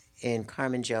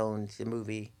Carmen Jones, the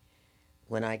movie,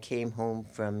 when I came home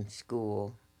from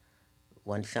school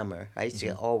one summer. I used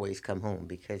to always come home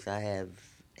because I had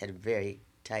a very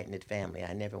tight-knit family.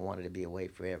 I never wanted to be away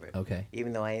forever. Okay.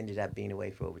 Even though I ended up being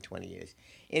away for over 20 years.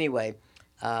 Anyway,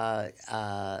 that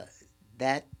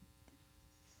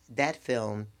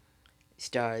film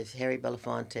stars Harry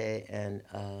Belafonte and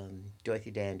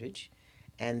Dorothy Dandridge,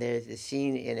 and there's a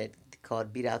scene in it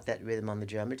called "Beat Out That Rhythm on the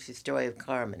Drum." It's the story of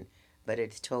Carmen, but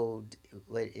it's told.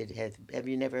 It has. Have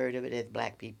you never heard of it? It has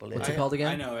black people in it. What's it called again?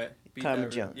 I know it. Carmen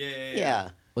Jones.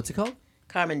 Yeah. What's it called?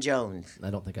 Carmen Jones. I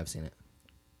don't think I've seen it.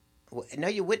 Well, no,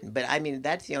 you wouldn't. But I mean,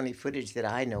 that's the only footage that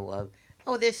I know of.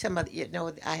 Oh, there's some other.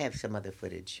 I have some other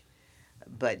footage,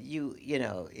 but you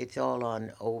know, it's all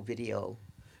on old video.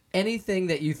 Anything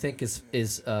that you think is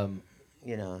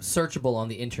searchable on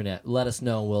the internet, let us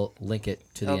know. We'll link it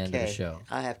to the end of the show.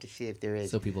 I have to see if there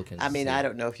is. So people can I mean, see I it.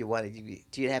 don't know if you want to.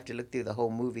 Do you have to look through the whole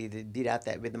movie to beat out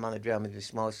that rhythm on the drum is a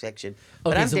small section?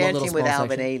 But Okay, I'm so one little dancing with small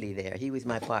Alvin section. Ailey there. He was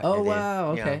my partner. Oh, there.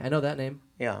 wow. Okay. Yeah. I know that name.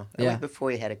 Yeah. That Yeah. was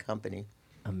before he had a company.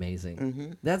 Amazing.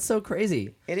 Mhm. That's so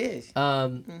crazy. It is.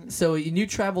 So you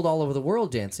traveled all over the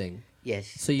world dancing. Yes.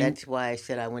 So that's why I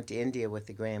said I went to India with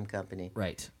the Graham Company.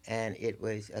 Right. And it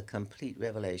was a complete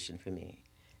revelation for me.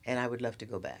 And I would love to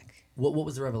go back. What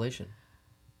was the revelation?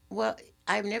 Well,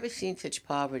 I've never seen such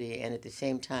poverty, and at the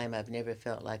same time, I've never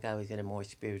felt like I was in a more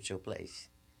spiritual place.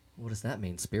 What does that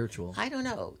mean, spiritual? I don't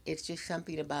know. It's just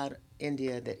something about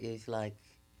India that is like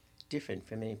different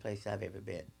from any place I've ever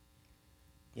been.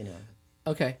 You know.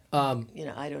 Okay. You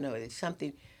know, I don't know. It's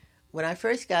something. When I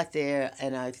first got there,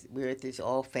 and we were at this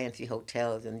all fancy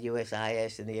hotels, and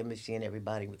USIS and the embassy and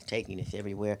everybody was taking us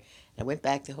everywhere. I went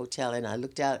back to the hotel and I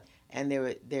looked out, and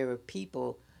there were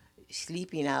people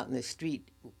sleeping out in the street,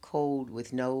 cold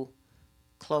with no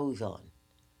clothes on,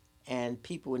 and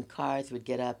people in cars would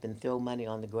get up and throw money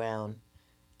on the ground.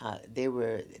 They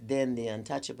were then the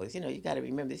untouchables. You know, you got to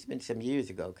remember this has been some years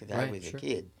ago because I was a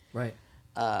kid. Right.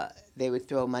 They would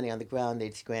throw money on the ground.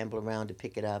 They'd scramble around to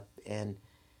pick it up, and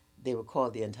they were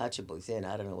called the untouchables then.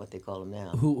 I don't know what they call them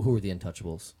now. Who are the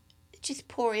untouchables? Just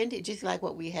poor Indians, just like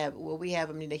what we have. Well, we have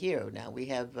them in the hero now. We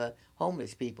have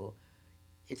homeless people.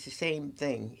 It's the same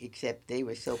thing, except they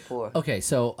were so poor. Okay,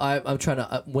 so I'm trying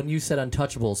to. When you said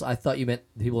untouchables, I thought you meant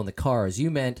the people in the cars.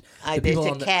 You meant the people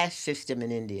there's on a caste system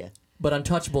in India. But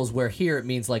untouchables, where here it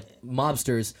means like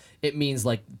mobsters, it means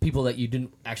like people that you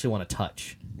didn't actually want to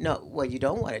touch. No, well, you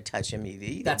don't want to touch them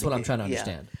either. That's what I'm trying to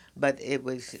understand. Yeah. But it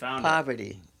was Found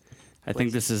poverty. I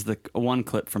think this is the one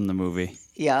clip from the movie.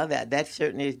 Yeah, that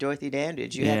certainly is Dorothy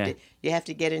Dandridge. You have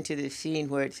to get into the scene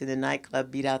where it's in the nightclub,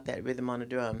 beat out that rhythm on the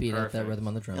drum. Beat out that rhythm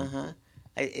on the drum. Uh-huh.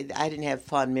 I didn't have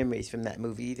fond memories from that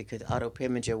movie either because Otto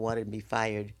Preminger wanted me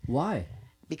fired. Why?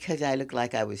 Because I looked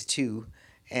like I was 2,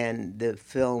 and the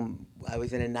film, I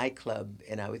was in a nightclub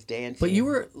and I was dancing. But you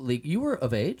were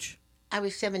of age? I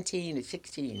was 17 or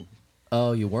 16.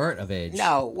 Oh, you weren't of age.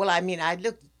 No, well, I mean, I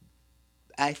looked,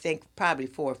 I think, probably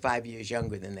 4 or 5 years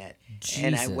younger than that. Jesus.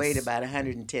 And I weighed about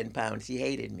 110 pounds. He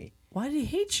hated me. Why did he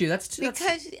hate you?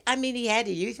 Because, I mean, he had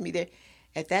to use me. There.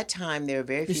 At that time, there were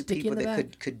very Just few stick you people in the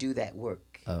that back. could do that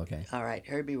work. Oh, okay. All right,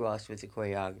 Herbie Ross was the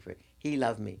choreographer. He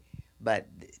loved me. But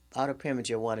Otto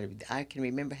Preminger wanted, I can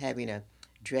remember having a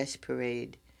dress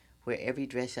parade where every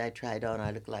dress I tried on,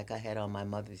 I looked like I had on my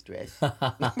mother's dress.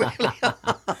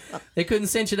 They couldn't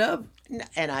cinch it up?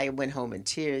 And I went home in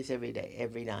tears every day,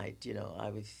 every night. You know,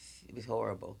 it was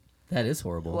horrible. That is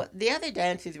horrible. Well, the other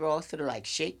dancers were all sort of like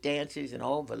shake dancers and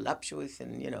all voluptuous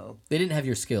and, you know. They didn't have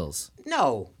your skills.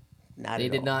 No, not They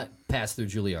at did all. not pass through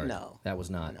Juilliard. No. That was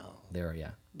not No. there,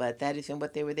 yeah. But that isn't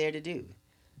what they were there to do.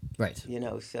 Right. You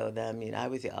know, so, I mean, I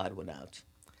was the odd one out.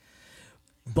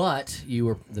 But you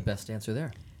were the best dancer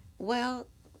there. Well,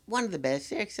 one of the best.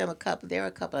 There are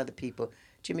a couple other people.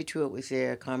 Jimmy Truitt was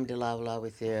there. Carmen de Lavalla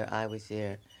was there. I was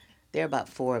there. There are about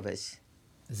 4 of us.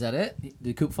 Is that it?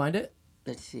 Did Coop find it?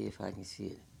 Let's see if I can see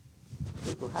it.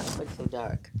 How come it's so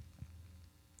dark?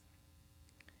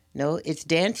 No, it's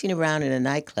dancing around in a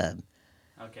nightclub.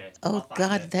 Okay. Oh,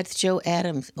 God, that's Joe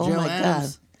Adams. Oh, Joe my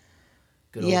Adams. God.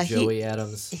 Good old Joey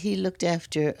Adams. He looked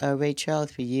after Ray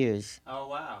Charles for years. Oh,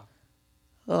 wow.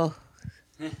 Oh,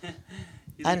 He's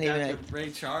I don't even got know. Ray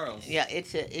Charles. yeah,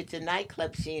 it's a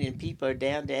nightclub scene, and people are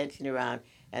down dancing around,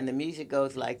 and the music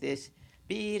goes like this.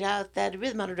 Beat out that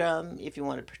rhythm on the drum if you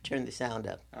want to turn the sound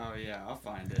up. Oh, yeah, I'll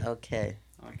find it. Okay.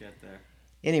 I'll get there.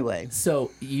 Anyway.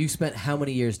 So you spent how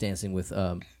many years dancing with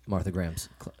Martha Graham's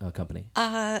company?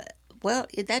 Well,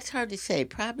 that's hard to say.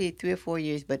 Probably 3 or 4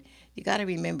 years, but you got to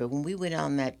remember, when we went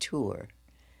on that tour,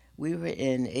 we were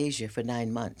in Asia for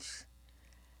 9 months.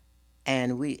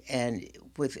 And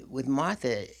with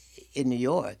Martha in New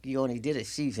York, you only did a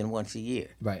season once a year.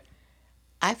 Right.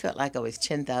 I felt like I was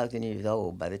 10,000 years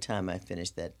old by the time I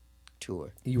finished that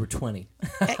tour. You were 20.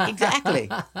 Exactly.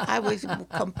 I was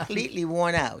completely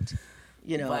worn out,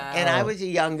 Wow. and I was the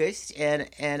youngest,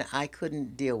 and I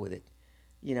couldn't deal with it.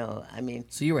 I mean.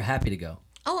 So you were happy to go.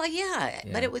 Oh, yeah.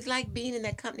 But it was like being in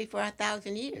that company for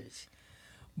 1,000 years.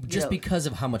 Just because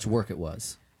of how much work it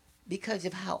was. Because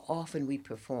of how often we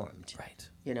performed. Right.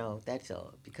 That's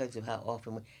all. Because of how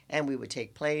often we would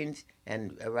take planes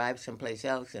and arrive someplace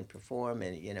else and perform,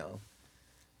 and,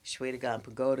 Shwedagon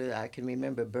Pagoda. I can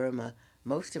remember Burma.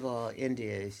 Most of all,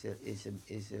 India is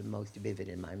the most vivid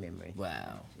in my memory.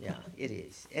 Wow. Yeah, it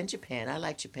is. And Japan. I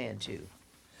like Japan, too.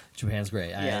 Japan's great.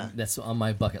 Yeah. That's on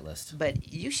my bucket list.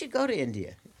 But you should go to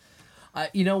India.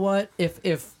 You know what? If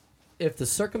the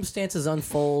circumstances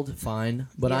unfold, fine.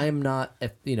 But I am not.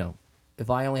 If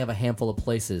I only have a handful of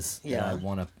places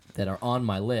that are on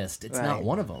my list, it's not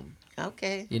one of them.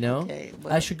 Okay. Okay,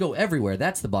 well, I should go everywhere.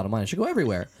 That's the bottom line. I should go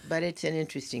everywhere. But it's an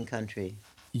interesting country.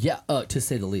 Yeah, to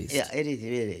say the least. Yeah, it is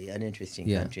really an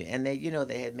interesting country, and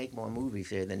they make more movies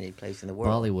there than any place in the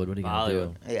world. Bollywood. What are you gonna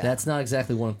do? Yeah. That's not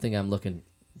exactly one thing I'm looking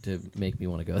to make me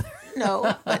want to go there.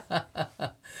 No,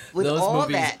 but with those all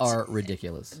movies that, are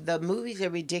ridiculous. The movies are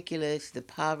ridiculous. The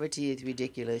poverty is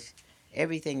ridiculous.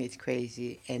 Everything is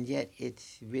crazy, and yet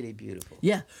it's really beautiful.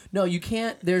 Yeah, no, you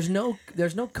can't. There's no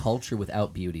culture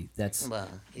without beauty. That's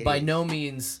by no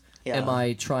means am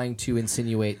I trying to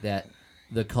insinuate that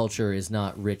the culture is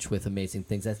not rich with amazing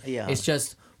things. It's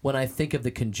just when I think of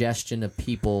the congestion of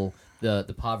people,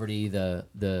 the poverty,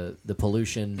 the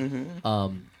pollution,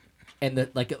 and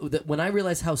when I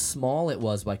realized how small it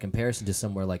was by comparison to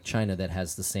somewhere like China that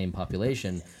has the same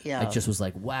population, I just was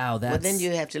like, wow, that's... Well, then you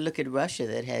have to look at Russia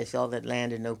that has all that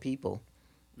land and no people.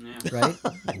 Yeah. Right?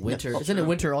 Winter. Isn't it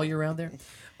winter all year round there?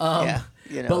 Yeah.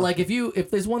 But if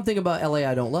there's one thing about LA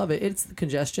I don't love it's the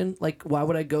congestion. Like, why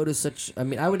would I go to such? I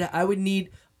mean, I would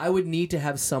need to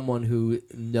have someone who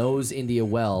knows India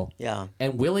well,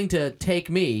 and willing to take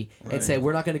me and say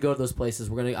we're not going to go to those places.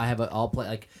 We're gonna. I'll play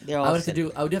like. I would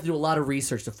have to do a lot of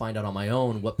research to find out on my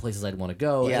own what places I'd want to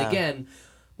go. Yeah. And again,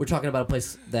 we're talking about a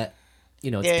place that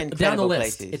it's down the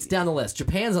list. Places. It's down the list.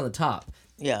 Japan's on the top.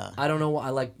 Yeah. I don't know. I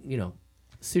like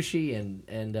sushi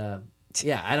and.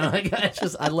 Yeah, I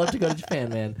don't. I'd love to go to Japan,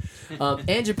 man.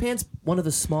 And Japan's one of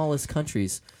the smallest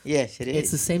countries. Yes, it is.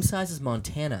 It's the same size as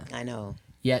Montana. I know.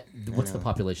 Yet, what's the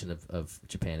population of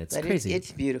Japan? It's crazy.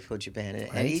 It's beautiful, Japan,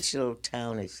 and each little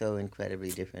town is so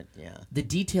incredibly different. Yeah. The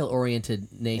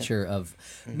detail-oriented nature of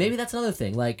maybe that's another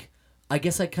thing. Like, I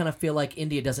guess I kind of feel like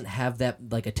India doesn't have that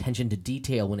attention to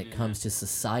detail when it comes to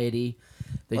society.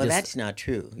 That's not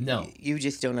true. No, you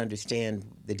just don't understand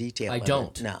the detail. I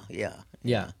don't. No.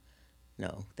 Yeah.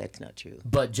 No, that's not true.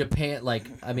 But Japan,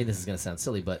 this is going to sound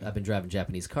silly, but I've been driving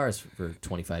Japanese cars for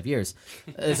 25 years.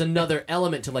 There's another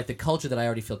element to, the culture that I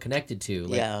already feel connected to.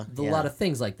 A lot of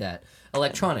things like that.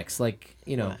 Electronics, I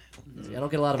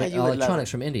don't get a lot of electronics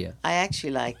from India. I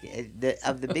actually like,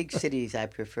 of the big cities, I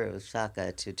prefer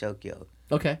Osaka to Tokyo.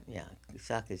 Okay. Yeah,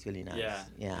 Osaka is really nice.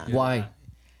 Yeah. Why?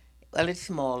 Well, it's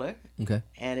smaller. Okay.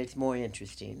 And it's more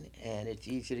interesting, and it's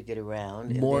easier to get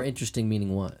around. More interesting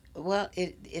meaning what? Well,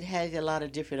 it has a lot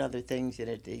of different other things in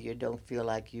it. You don't feel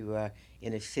like you are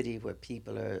in a city where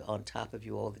people are on top of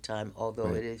you all the time,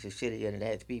 although it is a city and it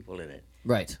has people in it.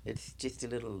 Right. It's just a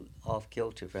little off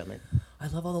kilter from it. I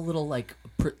love all the little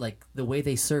the way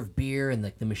they serve beer and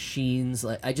the machines.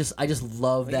 I just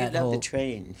love that. You love the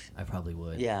trains. I probably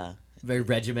would. Yeah. Very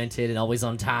regimented and always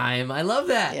on time. I love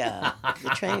that. Yeah,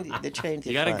 the trains.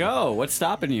 You gotta go. What's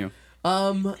stopping you?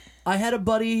 I had a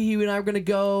buddy. He and I were gonna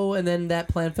go, and then that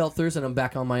plan fell through, and I'm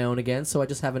back on my own again. So I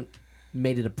just haven't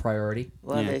made it a priority.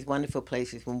 Well, there's wonderful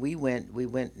places. When we went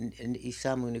in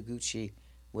Isamu Noguchi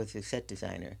was a set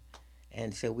designer,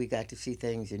 and so we got to see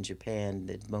things in Japan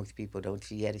that most people don't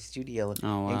see. He had a studio in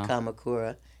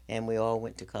Kamakura, and we all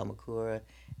went to Kamakura.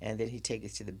 And then he'd take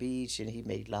us to the beach, and he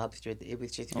made lobster. It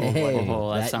was just wonderful.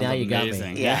 That sounds now amazing. You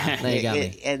got me. Yeah, now you got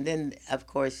me. And then, of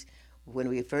course, when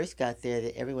we first got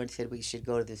there, everyone said we should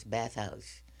go to this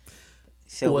bathhouse.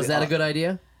 So was that a good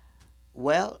idea?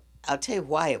 Well, I'll tell you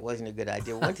why it wasn't a good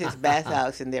idea. We went to this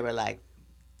bathhouse, and there were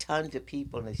tons of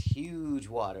people in this huge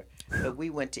water. But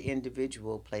we went to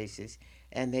individual places,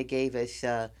 and they gave us.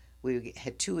 We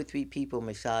had 2 or 3 people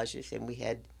massages, and we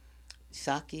had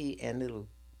sake and little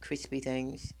crispy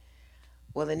things.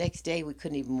 Well, the next day we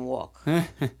couldn't even walk. We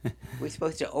were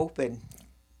supposed to open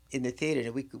in the theater,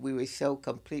 and we were so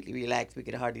completely relaxed we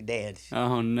could hardly dance.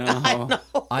 Oh no! I know.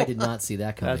 I did not see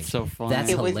that coming. That's so funny. That's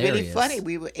It was hilarious. really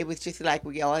funny. It was just like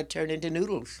we all had turned into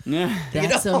noodles. Yeah.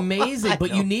 That's know? amazing. I But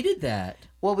you know. needed that.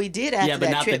 Well, we did after Yeah, but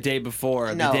that not trip. the day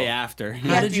before. No. The day after. You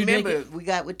How have did to you make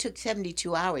remember, it took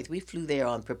 72 hours. We flew there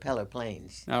on propeller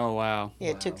planes. Oh wow. Yeah,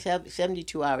 it took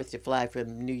 72 hours to fly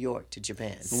from New York to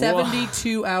Japan.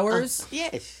 72 hours?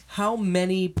 Yes, How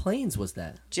many planes was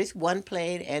that? just one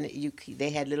plane, and they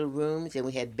had little rooms, and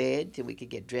we had beds, and we could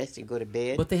get dressed and go to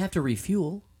bed. But they have to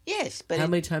refuel. Yes, but How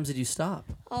many times did you stop?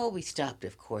 we stopped,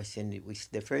 of course, and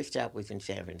the first stop was in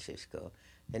San Francisco.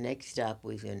 The next stop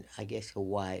was in, I guess,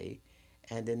 Hawaii,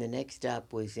 and then the next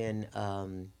stop was in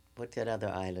what's that other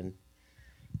island?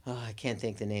 Oh, I can't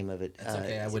think the name of it. That's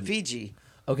okay, I wouldn't- Fiji,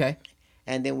 Okay.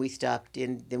 and then we stopped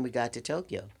in. Then we got to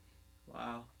Tokyo.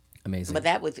 Wow. Amazing. But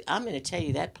I'm going to tell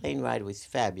you, that plane ride was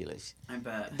fabulous. I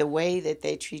bet. The way that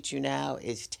they treat you now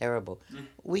is terrible.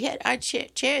 We had our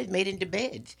chairs made into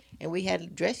beds, and we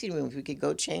had dressing rooms. We could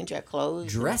go change our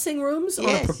clothes. Dressing rooms on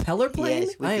Yes. a propeller plane?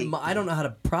 Yes, with I don't know how to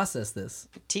process this.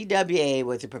 TWA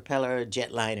was a propeller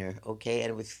jetliner, okay, and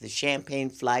it was the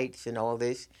champagne flights and all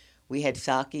this. We had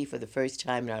sake for the first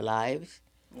time in our lives.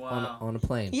 Wow. On a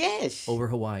plane. Yes. Over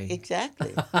Hawaii.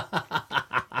 Exactly.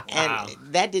 And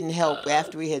that didn't help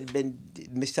after we had been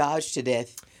massaged to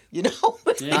death, you know.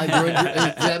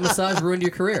 That massage ruined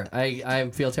your career. I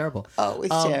feel terrible. Oh, it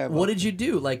was terrible. What did you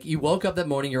do? Like, you woke up that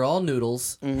morning, you're all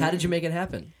noodles. How did you make it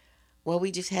happen? Well,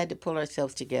 we just had to pull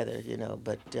ourselves together, you know,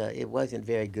 but it wasn't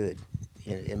very good.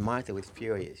 And Martha was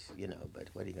furious, you know, but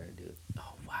what are you going to do?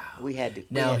 Oh, wow. We had to.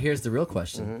 Now, here's the real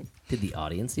question. Did the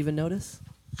audience even notice?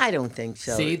 I don't think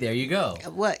so. See, there you go.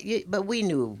 Well, but we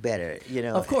knew better, you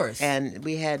know. Of course. And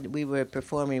we were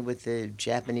performing with the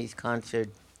Japanese concert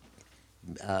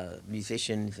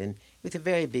musicians, and it was a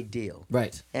very big deal.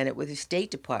 Right. And it was a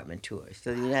State Department tour,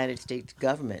 so the United States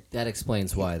government, That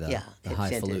explains why the Yeah, it sent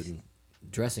us. highfalutin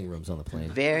dressing rooms on the plane.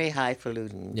 very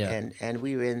highfalutin, Yeah. and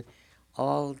we were in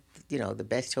all, you know, the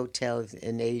best hotels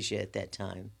in Asia at that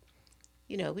time.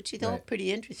 You know, which is all Right.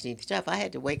 pretty interesting stuff. I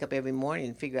had to wake up every morning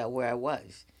and figure out where I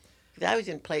was. 'Cause I was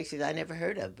in places I never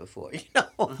heard of before, you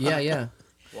know. Yeah.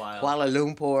 Wow. Kuala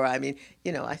Lumpur. I mean,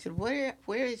 you know, I said, where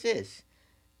is this?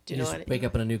 Do You you know just what wake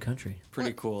up in a new country.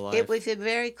 Pretty cool life. It was a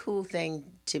very cool thing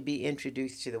to be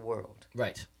introduced to the world.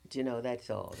 Right. Do you know, that's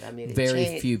all. I mean,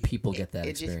 Very few people get that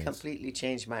It experience. just completely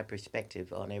changed my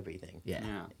perspective on everything. Yeah.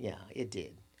 Yeah. Yeah, it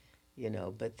did. You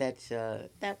know, but that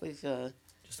was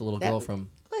Just a little that girl was- from...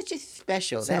 well, it's just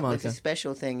special. Santa That was Monica. a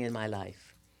special thing in my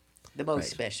life. The most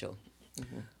Right. special.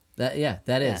 That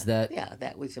is. Yeah,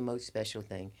 that was the most special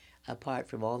thing. Apart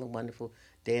from all the wonderful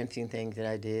dancing things that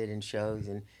I did and shows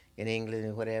in England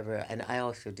and whatever. And I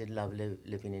also did love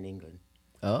living in England.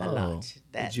 Oh. a lot.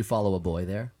 Did you follow a boy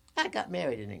there? I got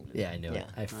married in England. Yeah, I knew it. Yeah.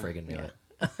 I friggin' knew it.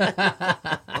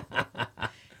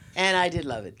 And I did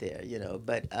love it there, you know.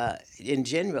 But in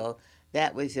general,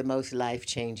 that was the most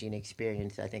life-changing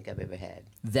experience I think I've ever had.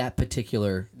 That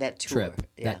particular That tour, trip,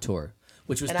 yeah. that tour,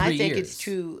 which was And 3 I think years. it's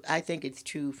true. I think it's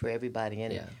true for everybody.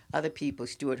 And Yeah. other people,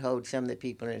 Stuart Hode, some of the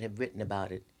people that have written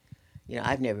about it. You know,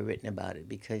 I've never written about it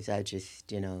because I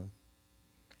just, I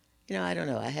don't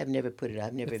know. I have never put it.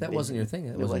 I've never. If that been- wasn't your thing,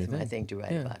 that it wasn't wasn't your my thing. thing to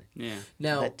write Yeah. about it. Yeah.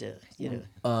 Now, But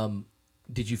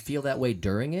did you feel that way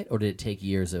during it, or did it take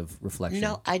years of reflection?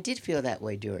 no, I did feel that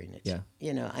way during it. Yeah.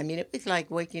 You know, I mean, it was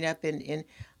like waking up in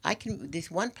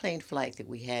this one plane flight that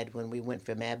we had when we went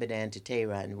from Abadan to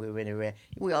Tehran. We were in Iran.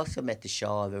 We also met the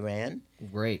Shah of Iran.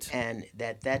 Great. And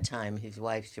at that time, his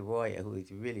wife, Soroya, who was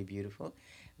really beautiful,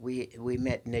 we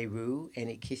met Nehru, and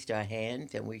he kissed our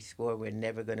hands, and we swore we're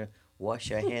never going to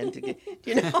wash our hands again.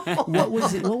 You know? What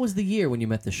was the year when you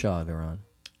met the Shah of Iran?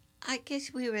 I guess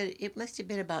it must have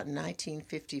been about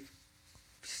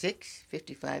 1956,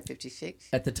 55, 56.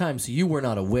 At the time, so you were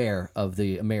not aware of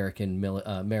the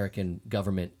American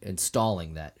government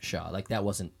installing that Shah. Like, that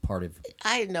wasn't part of...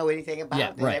 I didn't know anything about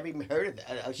Yeah, it. right. I never even heard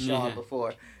of a Shah Yeah.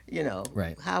 before. You know,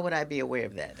 Right. How would I be aware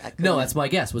of that? I No, couldn't- that's my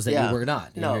guess, was that you were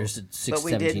not. No, You're just 6, but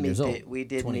we 17 did years meet old. we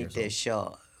did 20 meet years the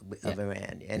old. Shah of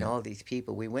Iran and all these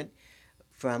people. We went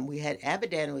we had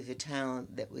Abadan was a town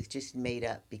that was just made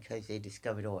up because they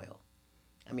discovered oil.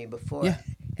 I mean, before Yeah,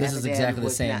 this is Abadan exactly the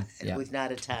was same, Not, yeah. It was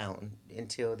not a town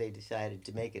until they decided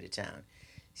to make it a town.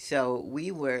 So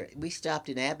we stopped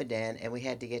in Abadan and we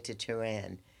had to get to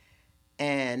Tehran,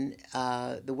 and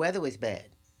the weather was bad,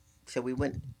 so we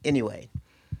went anyway.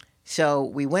 So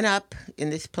we went up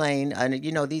in this plane, and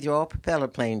these are all propeller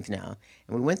planes now,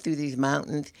 and we went through these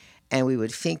mountains, and we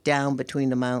would sink down between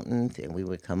the mountains, and we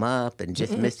would come up and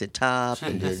just miss the top,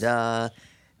 and da-da.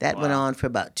 That went on for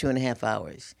about 2.5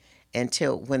 hours,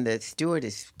 until when the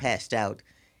stewardess passed out,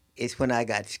 is when I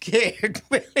got scared,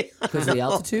 really. Because of the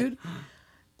altitude?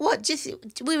 Well, just,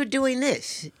 we were doing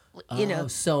this, you know.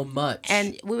 So much.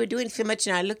 And we were doing so much,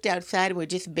 and I looked outside, and we're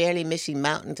just barely missing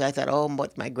mountains. I thought, oh,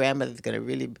 what my grandmother's going to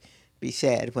really be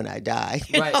sad when I die.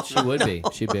 Right, she would be.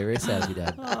 She'd be very sad if you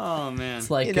died. Oh, man.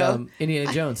 It's like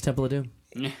Indiana Jones, Temple of Doom.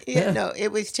 Yeah, no,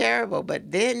 it was terrible.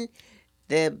 But then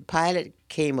the pilot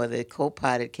came, or the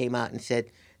co-pilot came out and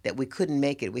said that we couldn't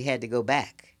make it. We had to go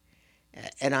back.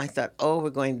 And I thought, oh, we're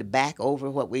going to back over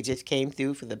what we just came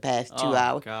through for the past 2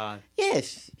 hours. Oh, God.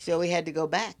 Yes, so we had to go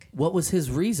back. What was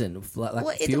his reason? Like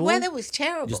Well, fuel? the weather was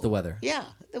terrible. Just the weather. Yeah,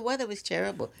 the weather was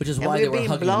terrible. Which is and why we they were were being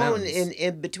hugging the blown mountains.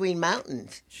 in between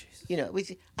mountains. Jesus. You know,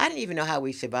 I didn't even know how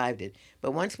we survived it.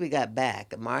 But once we got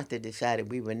back, Martha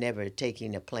decided we were never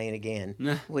taking a plane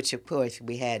again, which of course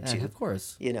we had to. Of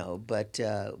course. You know, but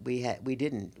we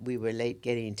didn't. We were late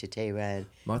getting to Tehran.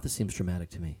 Martha seems dramatic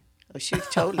to me. Oh, she was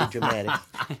totally dramatic.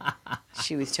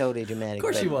 She was totally dramatic. Of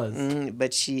course she was.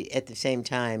 But she, at the same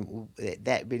time,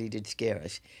 that really did scare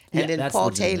us. And Yeah, then that's Paul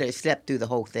legitimate. Taylor slept through the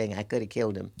whole thing. I could have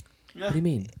killed him. What do you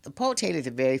mean? Paul Taylor's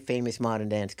a very famous modern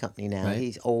dance company now. Right.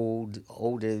 He's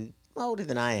older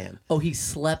than I am. Oh, he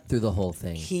slept through the whole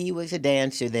thing. He was a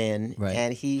dancer then, Right.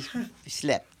 and he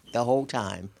slept the whole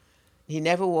time. He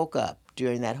never woke up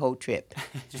during that whole trip.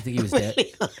 Did you think he was dead?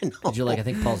 Did you I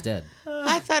think Paul's dead?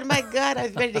 I thought, my God, I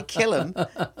was ready to kill him.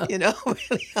 You know,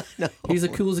 really, no. He's as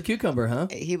cool as a cucumber, huh?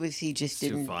 He just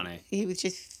didn't. Too funny. He was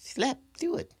just slept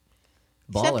through it.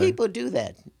 Baller. Some people do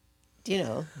that, you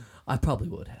know. I probably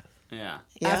would have. Yeah.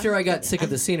 Yeah. After I got sick of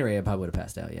the scenery, I probably would have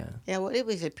passed out, yeah. Yeah, well, it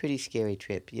was a pretty scary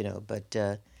trip, you know, but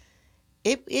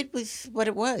it was what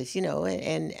it was, you know.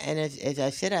 And as I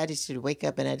said, I just had to wake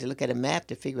up and I had to look at a map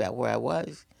to figure out where I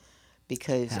was,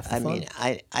 because Half the I fun. mean,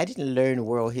 I didn't learn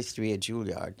world history at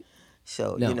Juilliard,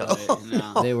 so No. you know.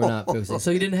 No. They were not focusing. So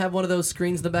you didn't have one of those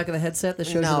screens in the back of the headset that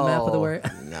shows you the map of the where?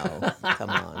 No, come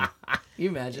on. You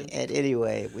imagine? And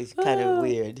anyway, it was kind of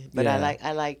weird, but Yeah.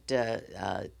 I liked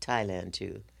Thailand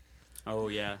too. Oh,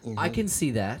 yeah. I can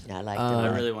see that. I liked I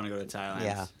it. really want to go to Thailand.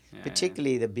 Yeah,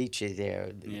 particularly the beaches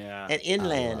there. Yeah. And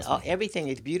inland, everything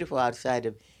is beautiful outside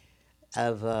of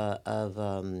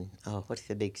what's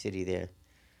the big city there?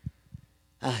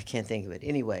 I can't think of it.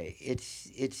 Anyway,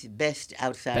 it's best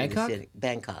outside Bangkok? of the city.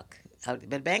 Bangkok.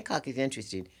 But Bangkok is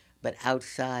interesting, but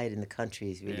outside in the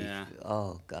country is really,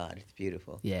 oh God, it's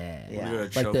beautiful. Yeah. Yeah. We go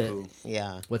to Like Chopu.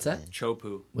 Yeah. What's that?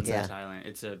 Chopu. What's Yeah. in Thailand?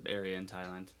 It's an area in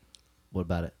Thailand. What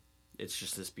about it? It's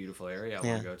just this beautiful area I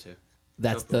Yeah. want to go to.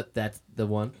 That's the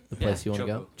one, the place you want to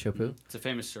go? Chopu? It's a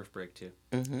famous surf break, too.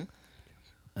 Mm-hmm.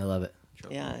 I love it.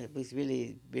 Chopu. Yeah, it was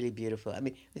really, really beautiful. I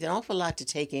mean, there's an awful lot to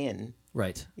take in.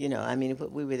 Right. You know, I mean,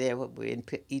 we were there in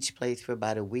each place for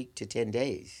about a week to 10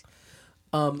 days.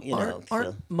 You know,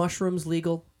 aren't mushrooms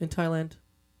legal in Thailand?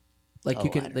 Like Oh, you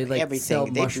I can, don't they know. like Everything. sell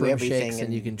They do mushroom everything shakes and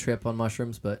and- you can trip on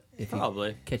mushrooms, but if you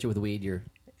Probably. catch it with weed, you're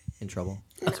in trouble.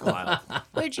 It's wild.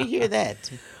 Where'd you hear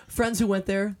that? Friends who went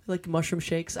there like mushroom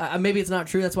shakes. Maybe it's not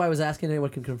true. That's why I was asking. Anyone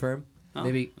can confirm. Oh.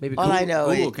 Maybe All Cooper, I know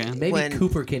Google is can. maybe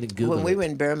Cooper can Google when we it. were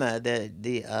in Burma, the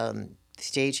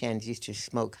stagehands used to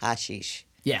smoke hashish,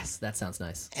 Yes, that sounds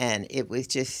nice. and it was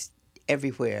just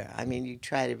everywhere. I mean, you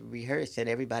try to rehearse, and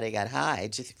everybody got high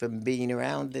just from being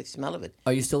around the smell of it.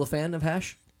 Are you still a fan of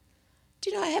hash? Do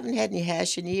you know, I haven't had any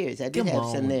hash in years. I did Come have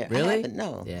on. some there. Really? I haven't,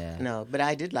 no. Yeah. No, but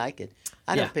I did like it.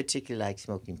 I Yeah. don't particularly like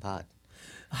smoking pot.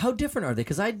 How different are they?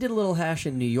 Because I did a little hash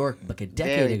in New York like a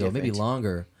decade Very ago, maybe different.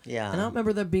 longer. Yeah. And I don't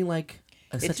remember there being like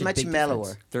such It's a much big mellower.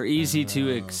 difference. They're easy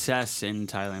to access in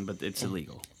Thailand, but it's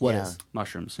illegal. What Yeah. is?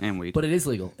 Mushrooms and weed. But it is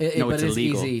legal. No, but it's it is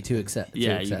illegal. easy to accept.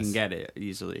 yeah, to you access. can get it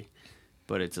easily,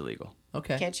 but it's illegal.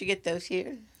 Okay. Can't you get those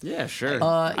here? Yeah, sure.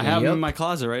 Uh, I have them yep. in my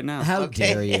closet right now. How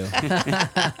Okay. dare you?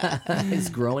 He's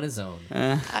growing his own.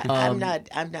 I'm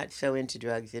not so into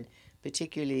drugs, and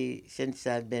particularly since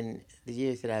I've been the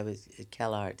years that I was at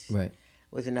Cal Arts Right.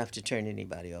 was enough to turn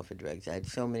anybody off of drugs. I had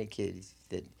so many kids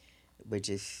that were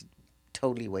just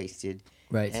totally wasted.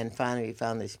 Right. And finally we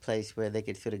found this place where they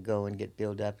could sort of go and get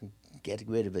built up and get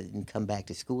rid of it and come back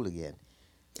to school again.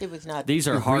 It was not. These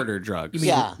are harder drugs. You mean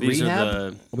Yeah. These rehab? are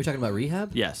the Are we talking about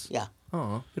rehab? yes. Yeah,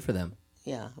 Oh, good for them.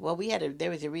 yeah. Well, there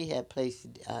was a rehab place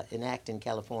in Acton,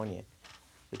 California,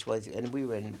 and we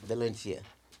were in Valencia,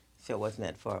 so it wasn't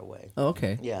that far away. Oh,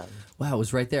 okay. Yeah. Wow, it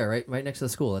was right there, right next to the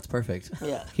school. That's perfect.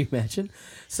 Yeah. Can you imagine?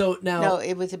 So now, No,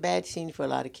 it was a bad scene for a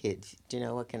lot of kids. You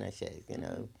know, what can I say? You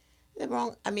know, they're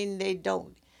wrong. I mean, they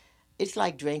don't. It's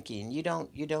like drinking. You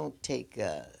don't take.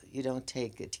 You don't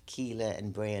take a tequila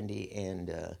and brandy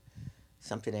and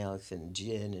something else and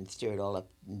gin and stir it all up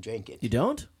and drink it. You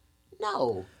don't?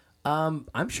 No.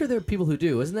 I'm sure there are people who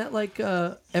do. Isn't that like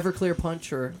Everclear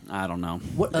Punch or? I don't know.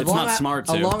 What, it's not smart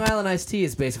to. A Long Island iced tea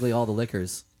is basically all the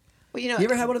liquors. Well, you know, you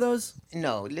ever had one of those?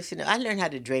 No. Listen, I learned how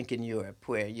to drink in Europe,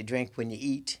 where you drink when you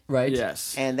eat. Right.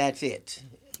 Yes. And that's it.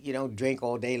 You don't drink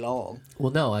all day long.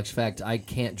 Well, no. In fact, I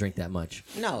can't drink that much.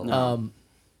 No.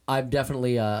 I'm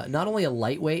definitely not only a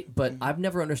lightweight, but I've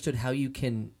never understood how you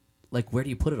can, like, where do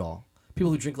you put it all?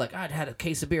 People who drink like, I'd had a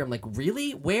case of beer. I'm like,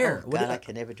 really? Where? Oh, God, I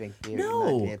can never drink beer.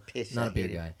 No, piss, not a beer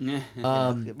guy.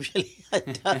 Really,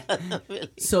 really,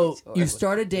 So you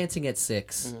started dancing at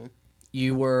 6.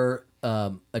 You were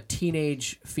a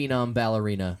teenage phenom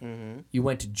ballerina. You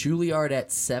went to Juilliard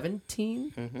at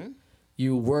 17.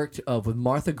 You worked with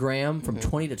Martha Graham from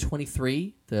 20 to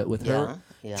 23 with her.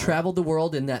 Yeah. Traveled the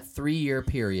world in that 3-year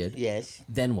period. Yes.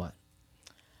 Then what?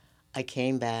 I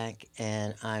came back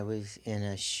and I was in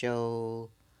a show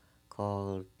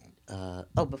called.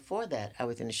 Before that, I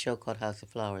was in a show called House of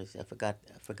Flowers. I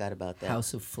forgot about that.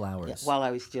 House of Flowers. Yeah, while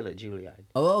I was still at Juilliard.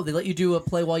 Oh, they let you do a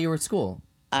play while you were at school.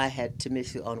 I had to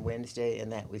miss it on Wednesday,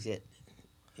 and that was it.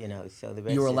 You know, so the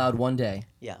rest. You were allowed one day.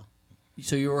 Yeah.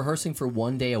 So you were rehearsing for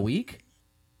one day a week?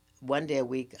 One day a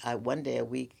week, I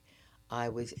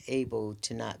was able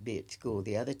to not be at school.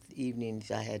 The other evenings,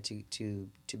 I had to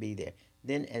be there.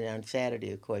 Then, and on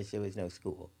Saturday, of course, there was no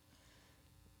school.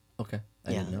 Okay, I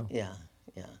didn't know. Yeah.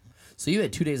 So you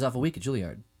had 2 days off a week at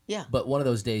Juilliard. Yeah. But one of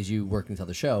those days you worked until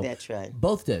the show. That's right.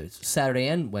 Both days, Saturday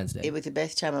and Wednesday. It was the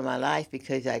best time of my life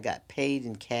because I got paid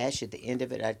in cash at the end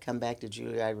of it. I'd come back to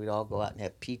Juilliard. We'd all go out and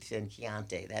have pizza and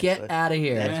Chianti. Get out of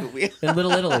here. That's what we... In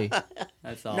Little Italy.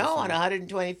 That's awesome. No, on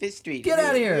 125th Street. Get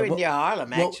out of here. We were near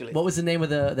Harlem, actually. What was the name of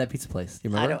that pizza place? Do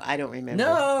you remember? I don't remember.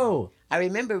 No! I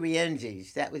remember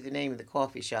Rienzi's. That was the name of the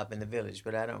coffee shop in the village,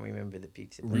 but I don't remember the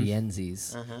pizza place.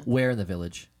 Rienzi's. Where in the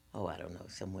village? Oh, I don't know.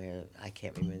 Somewhere. I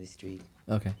can't remember the street.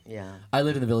 Okay. Yeah. I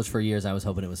lived in the village for years. I was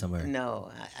hoping it was somewhere.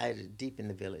 No, I deep in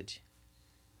the village.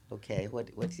 Okay,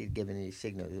 what's he giving you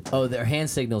signals about? Oh, they're hand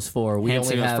signals for. We hand only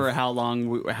signals have for how long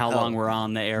we're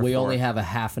on the air. We for. only have a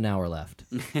half an hour left.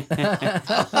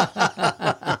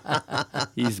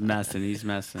 He's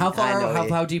messing.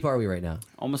 How deep are we right now?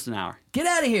 Almost an hour. Get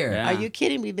out of here! Yeah. Are you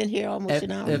kidding? We've been here almost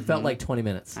an hour. It felt like 20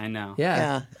 minutes. I know.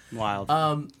 Yeah. Wild.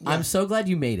 I'm so glad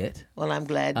you made it. Well, I'm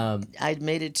glad I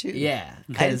made it too. Yeah.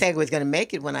 I didn't think I was going to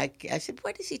make it when I said,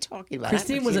 what is he talking about?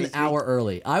 Cristyne was an hour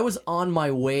early. I was on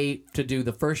my way to do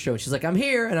the first show. She's like, I'm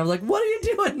here. And I was like, what are you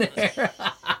doing there?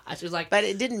 She was like... But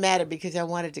it didn't matter because I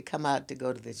wanted to come out to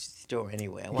go to the store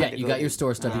anyway. You got your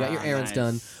store stuff. You got your errands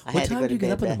done. What time do you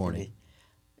get up in the morning?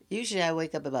 Usually I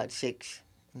wake up about 6.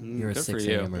 You're a Good 6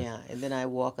 for you. a.m. Yeah, and then I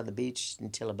walk on the beach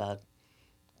until about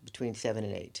between 7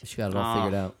 and 8. She got it all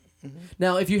figured out.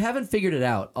 Now, if you haven't figured it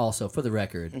out, also, for the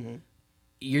record,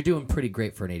 you're doing pretty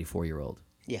great for an 84-year-old.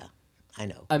 Yeah, I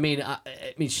know. I mean,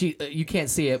 you can't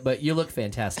see it, but you look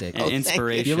fantastic. An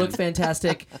inspiration. You look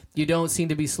fantastic. You don't seem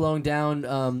to be slowing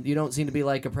down. You don't seem to be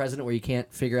like a president where you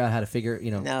can't figure out how to figure,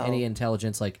 any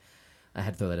intelligence. Like, I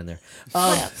had to throw that in there.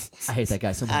 I hate that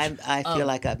guy so much. I feel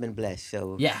like I've been blessed.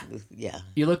 So yeah.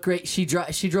 You look great. She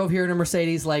drove here in a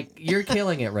Mercedes. Like, you're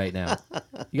killing it right now.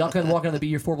 Y'all can walk on the beach.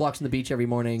 You're 4 blocks on the beach every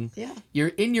morning. Yeah. You're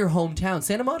in your hometown.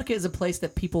 Santa Monica is a place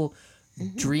that people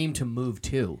dream to move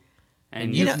to.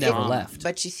 And you've never left.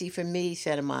 But you see, for me,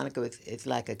 Santa Monica, it's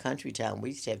like a country town. We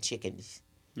used to have chickens.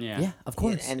 Yeah, of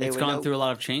course. And it's gone through a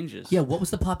lot of changes. Yeah, what was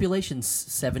the population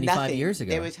 75 years ago?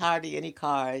 There was hardly any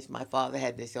cars. My father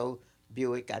had this old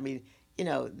Buick. I mean,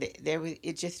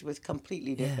 it just was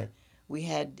completely different. We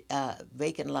had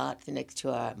vacant lots next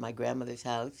to my grandmother's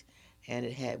house, and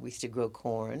we used to grow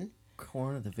corn.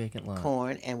 Corn at the vacant lot.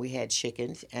 Corn, and we had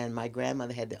chickens, and my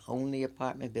grandmother had the only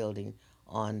apartment building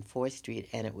on 4th Street,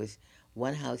 and it was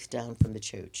one house down from the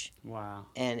church. Wow.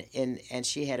 And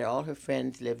she had all her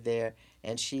friends lived there,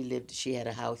 and she had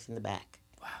a house in the back.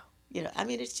 Wow. I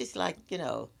mean, it's just like,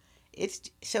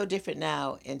 it's so different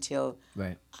now until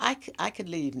right. I could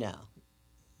leave now.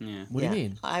 Yeah. What do you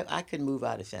mean? I could move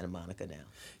out of Santa Monica now.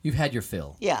 You've had your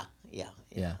fill. Yeah.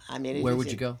 I mean, where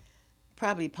would you go?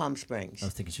 Probably Palm Springs. I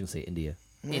was thinking she would say India.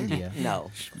 India.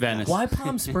 No. Venice. Why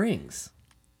Palm Springs?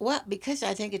 Well, because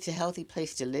I think it's a healthy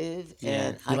place to live,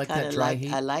 and You like that dry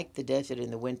heat? I like the desert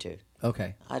in the winter.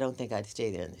 Okay. I don't think I'd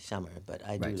stay there in the summer, but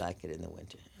I do like it in the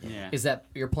winter. Yeah. Is that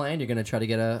your plan? You're going to try to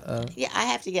get a... Yeah, I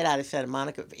have to get out of Santa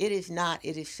Monica. It is not.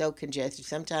 It is so congested.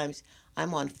 Sometimes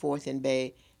I'm on 4th and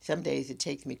Bay. Some days it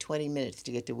takes me 20 minutes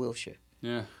to get to Wilshire.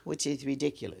 Yeah. which is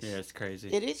ridiculous. Yeah, it's crazy.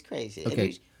 It is crazy. Okay.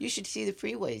 And you should see the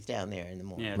freeways down there in the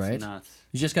morning. Yeah, it's Right? nuts.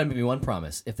 You just got to make me one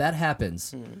promise. If that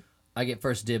happens, I get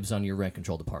first dibs on your rent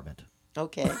control department.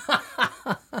 Okay.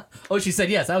 Oh, she said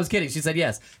yes. I was kidding. She said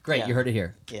yes. Great. Yeah. You heard it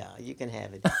here. Yeah, you can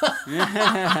have it.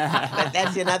 But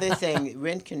that's another thing.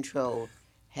 Rent control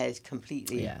has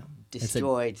completely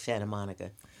destroyed Santa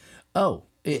Monica. Oh,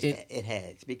 It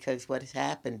has. Because what has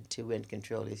happened to rent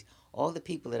control is all the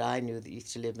people that I knew that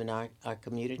used to live in our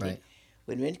community, Right.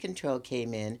 when rent control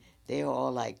came in, they were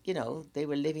all like, they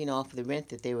were living off the rent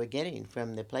that they were getting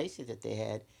from the places that they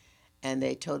had, and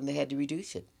they told them they had to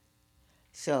reduce it.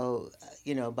 So,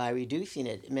 by reducing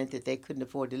it, it meant that they couldn't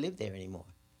afford to live there anymore.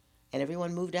 And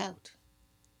everyone moved out.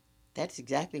 That's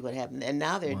exactly what happened. And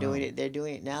now they're doing it. They're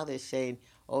doing it now. They're saying,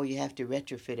 oh, you have to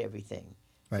retrofit everything.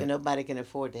 Right. So nobody can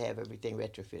afford to have everything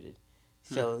retrofitted.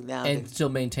 So now and still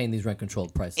maintain these rent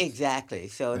controlled prices. exactly.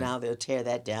 So now they'll tear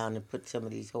that down and put some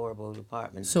of these horrible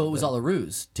apartments. So it was all a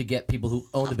ruse to get people who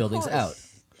own the buildings out,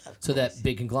 so that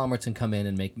big conglomerates can come in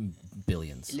and make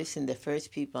billions. Listen, the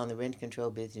first people on the rent control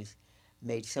business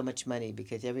made so much money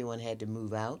because everyone had to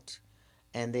move out,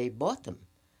 and they bought them.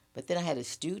 But then I had a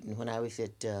student when I was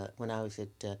at Cal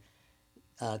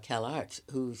Arts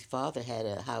whose father had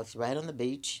a house right on the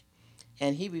beach,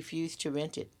 and he refused to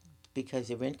rent it because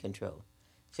of rent control.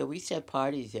 So we used to have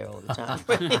parties there all the time.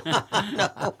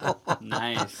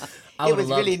 Nice. It was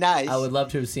really nice. I would love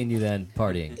to have seen you then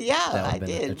partying. Yeah, That would I have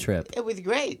been did. a trip. It was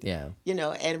great. Yeah.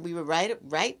 And we were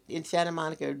right in Santa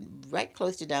Monica, right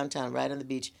close to downtown, right on the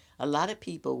beach. A lot of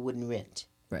people wouldn't rent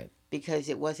Right. because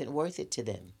it wasn't worth it to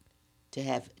them to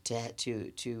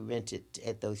rent it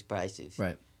at those prices.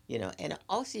 Right. And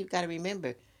also you've got to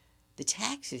remember the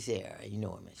taxes there are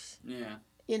enormous. Yeah.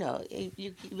 You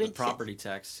The rent property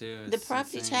tax, too. the It's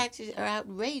property insane. taxes are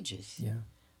outrageous. Yeah.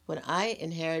 When I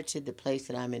inherited the place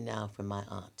that I'm in now from my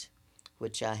aunt,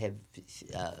 which I have,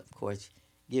 of course,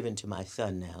 given to my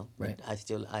son now, Right. but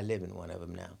I live in one of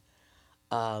them now.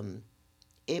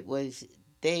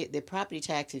 The property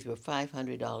taxes were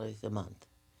 $500 a month.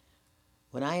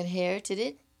 When I inherited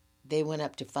it, they went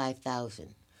up to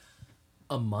 $5,000,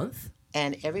 A month?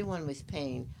 and everyone was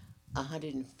paying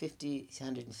 $150,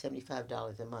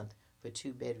 $175 a month for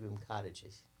 2-bedroom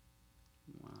cottages.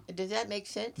 Wow. Does that make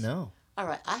sense? No. All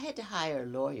right, I had to hire a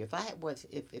lawyer. If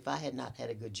I had not had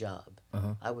a good job,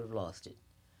 I would have lost it.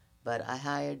 But I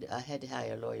had to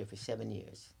hire a lawyer for 7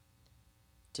 years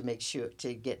to make sure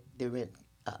to get the rent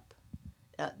up.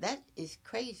 That is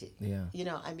crazy. Yeah.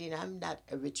 I'm not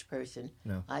a rich person.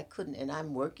 No. I couldn't, and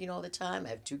I'm working all the time. I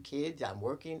have 2 kids. I'm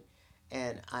working,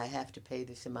 and I have to pay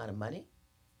this amount of money.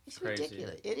 It's Crazy.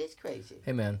 ridiculous. It is crazy.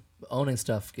 Hey, man, owning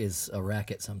stuff is a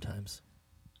racket sometimes.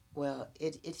 Well,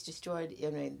 it's destroyed. I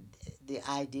mean, the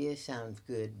idea sounds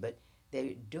good, but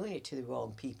they're doing it to the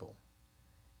wrong people.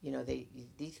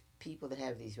 These people that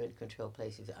have these rent control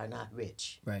places are not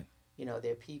rich. Right.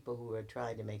 They're people who are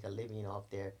trying to make a living off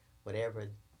their whatever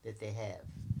that they have,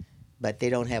 but they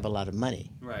don't have a lot of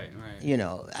money. Right,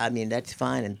 right. That's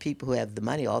fine. And people who have the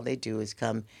money, all they do is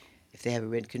come. If they have a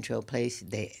rent control place,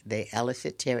 they Ellis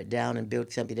it, tear it down, and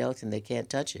build something else, and they can't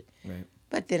touch it. Right.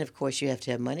 But then, of course, you have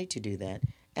to have money to do that.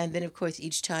 And then, of course,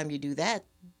 each time you do that,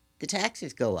 the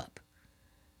taxes go up.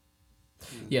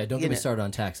 Yeah, don't get me started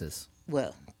on taxes.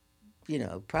 Well,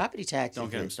 property taxes.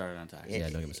 Don't get them started on taxes. Yeah,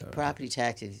 don't get me started. Property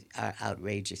taxes are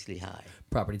outrageously high.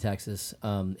 Property taxes,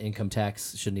 income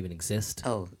tax shouldn't even exist.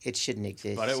 Oh, it shouldn't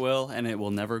exist. But it will, and it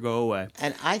will never go away.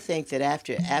 And I think that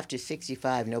after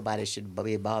 65, nobody should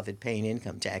be bothered paying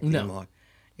income tax anymore.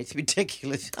 It's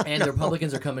ridiculous. And the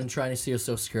Republicans are coming trying to steal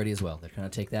Social Security as well. They're trying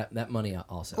to take that money out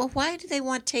also. Well, why do they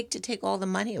want to take all the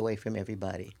money away from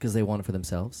everybody? Because they want it for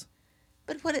themselves.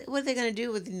 But what are they going to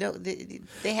do with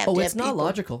they have? Oh, to it's have not people.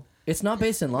 logical. It's not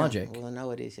based in logic. Well,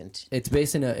 no, it isn't. It's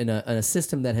based in a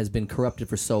system that has been corrupted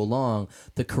for so long.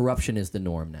 The corruption is the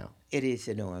norm now, It is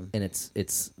the norm. and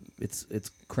it's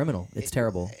criminal. It's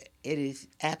terrible. It is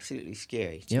absolutely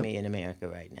scary to Yep. me in America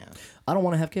right now. I don't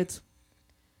want to have kids.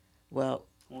 Well,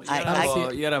 You I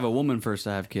gotta have a woman first to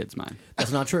have kids, man.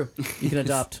 That's not true. You can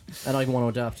adopt. I don't even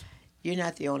want to adopt. You're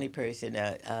not the only person.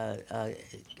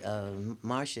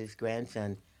 Marsha's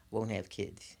grandson won't have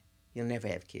kids. You'll never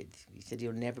have kids. He said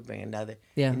you'll never bring another.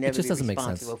 Yeah, you'll never it just be doesn't make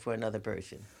responsible sense. for another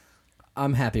person.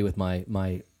 I'm happy with my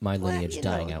lineage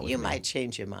dying out with You me. might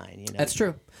change your mind. That's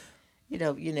true. You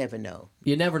never know.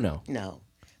 You never know. No,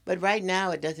 but right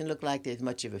now it doesn't look like there's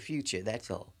much of a future. That's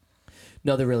all.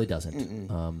 No, there really doesn't.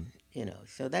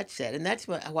 So that's sad, and that's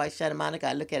why Santa Monica.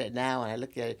 I look at it now, and I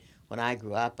look at it when I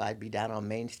grew up, I'd be down on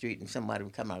Main Street and somebody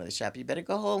would come out of the shop. You better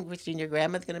go home, Cristyne. Your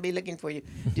grandma's going to be looking for you.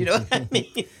 Do you know what I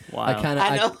mean?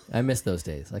 Wow. I miss those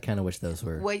days. I kind of wish those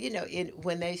were. Well,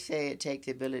 when they say it takes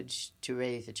a village to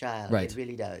raise a child, Right. it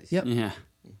really does. Yep. Yeah.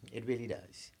 It really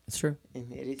does. It's true.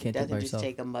 It doesn't just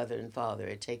take a mother and father.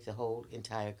 It takes a whole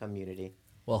entire community.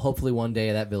 Well, hopefully one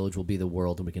day that village will be the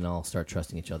world and we can all start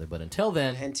trusting each other. But until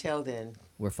then,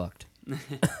 we're fucked. And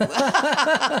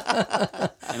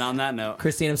on that note,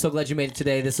 Cristyne, I'm so glad you made it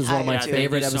today. This is one of my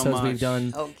favorite episodes we've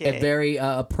done. Okay. Very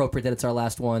appropriate that it's our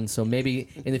last one. So maybe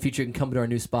in the future you can come to our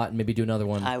new spot and maybe do another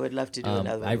one. I would love to do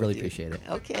another one. I really appreciate it.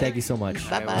 Okay. Okay. Thank you so much.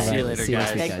 Bye-bye. See you later,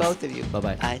 guys. Thank both of you.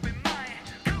 Bye-bye. Bye.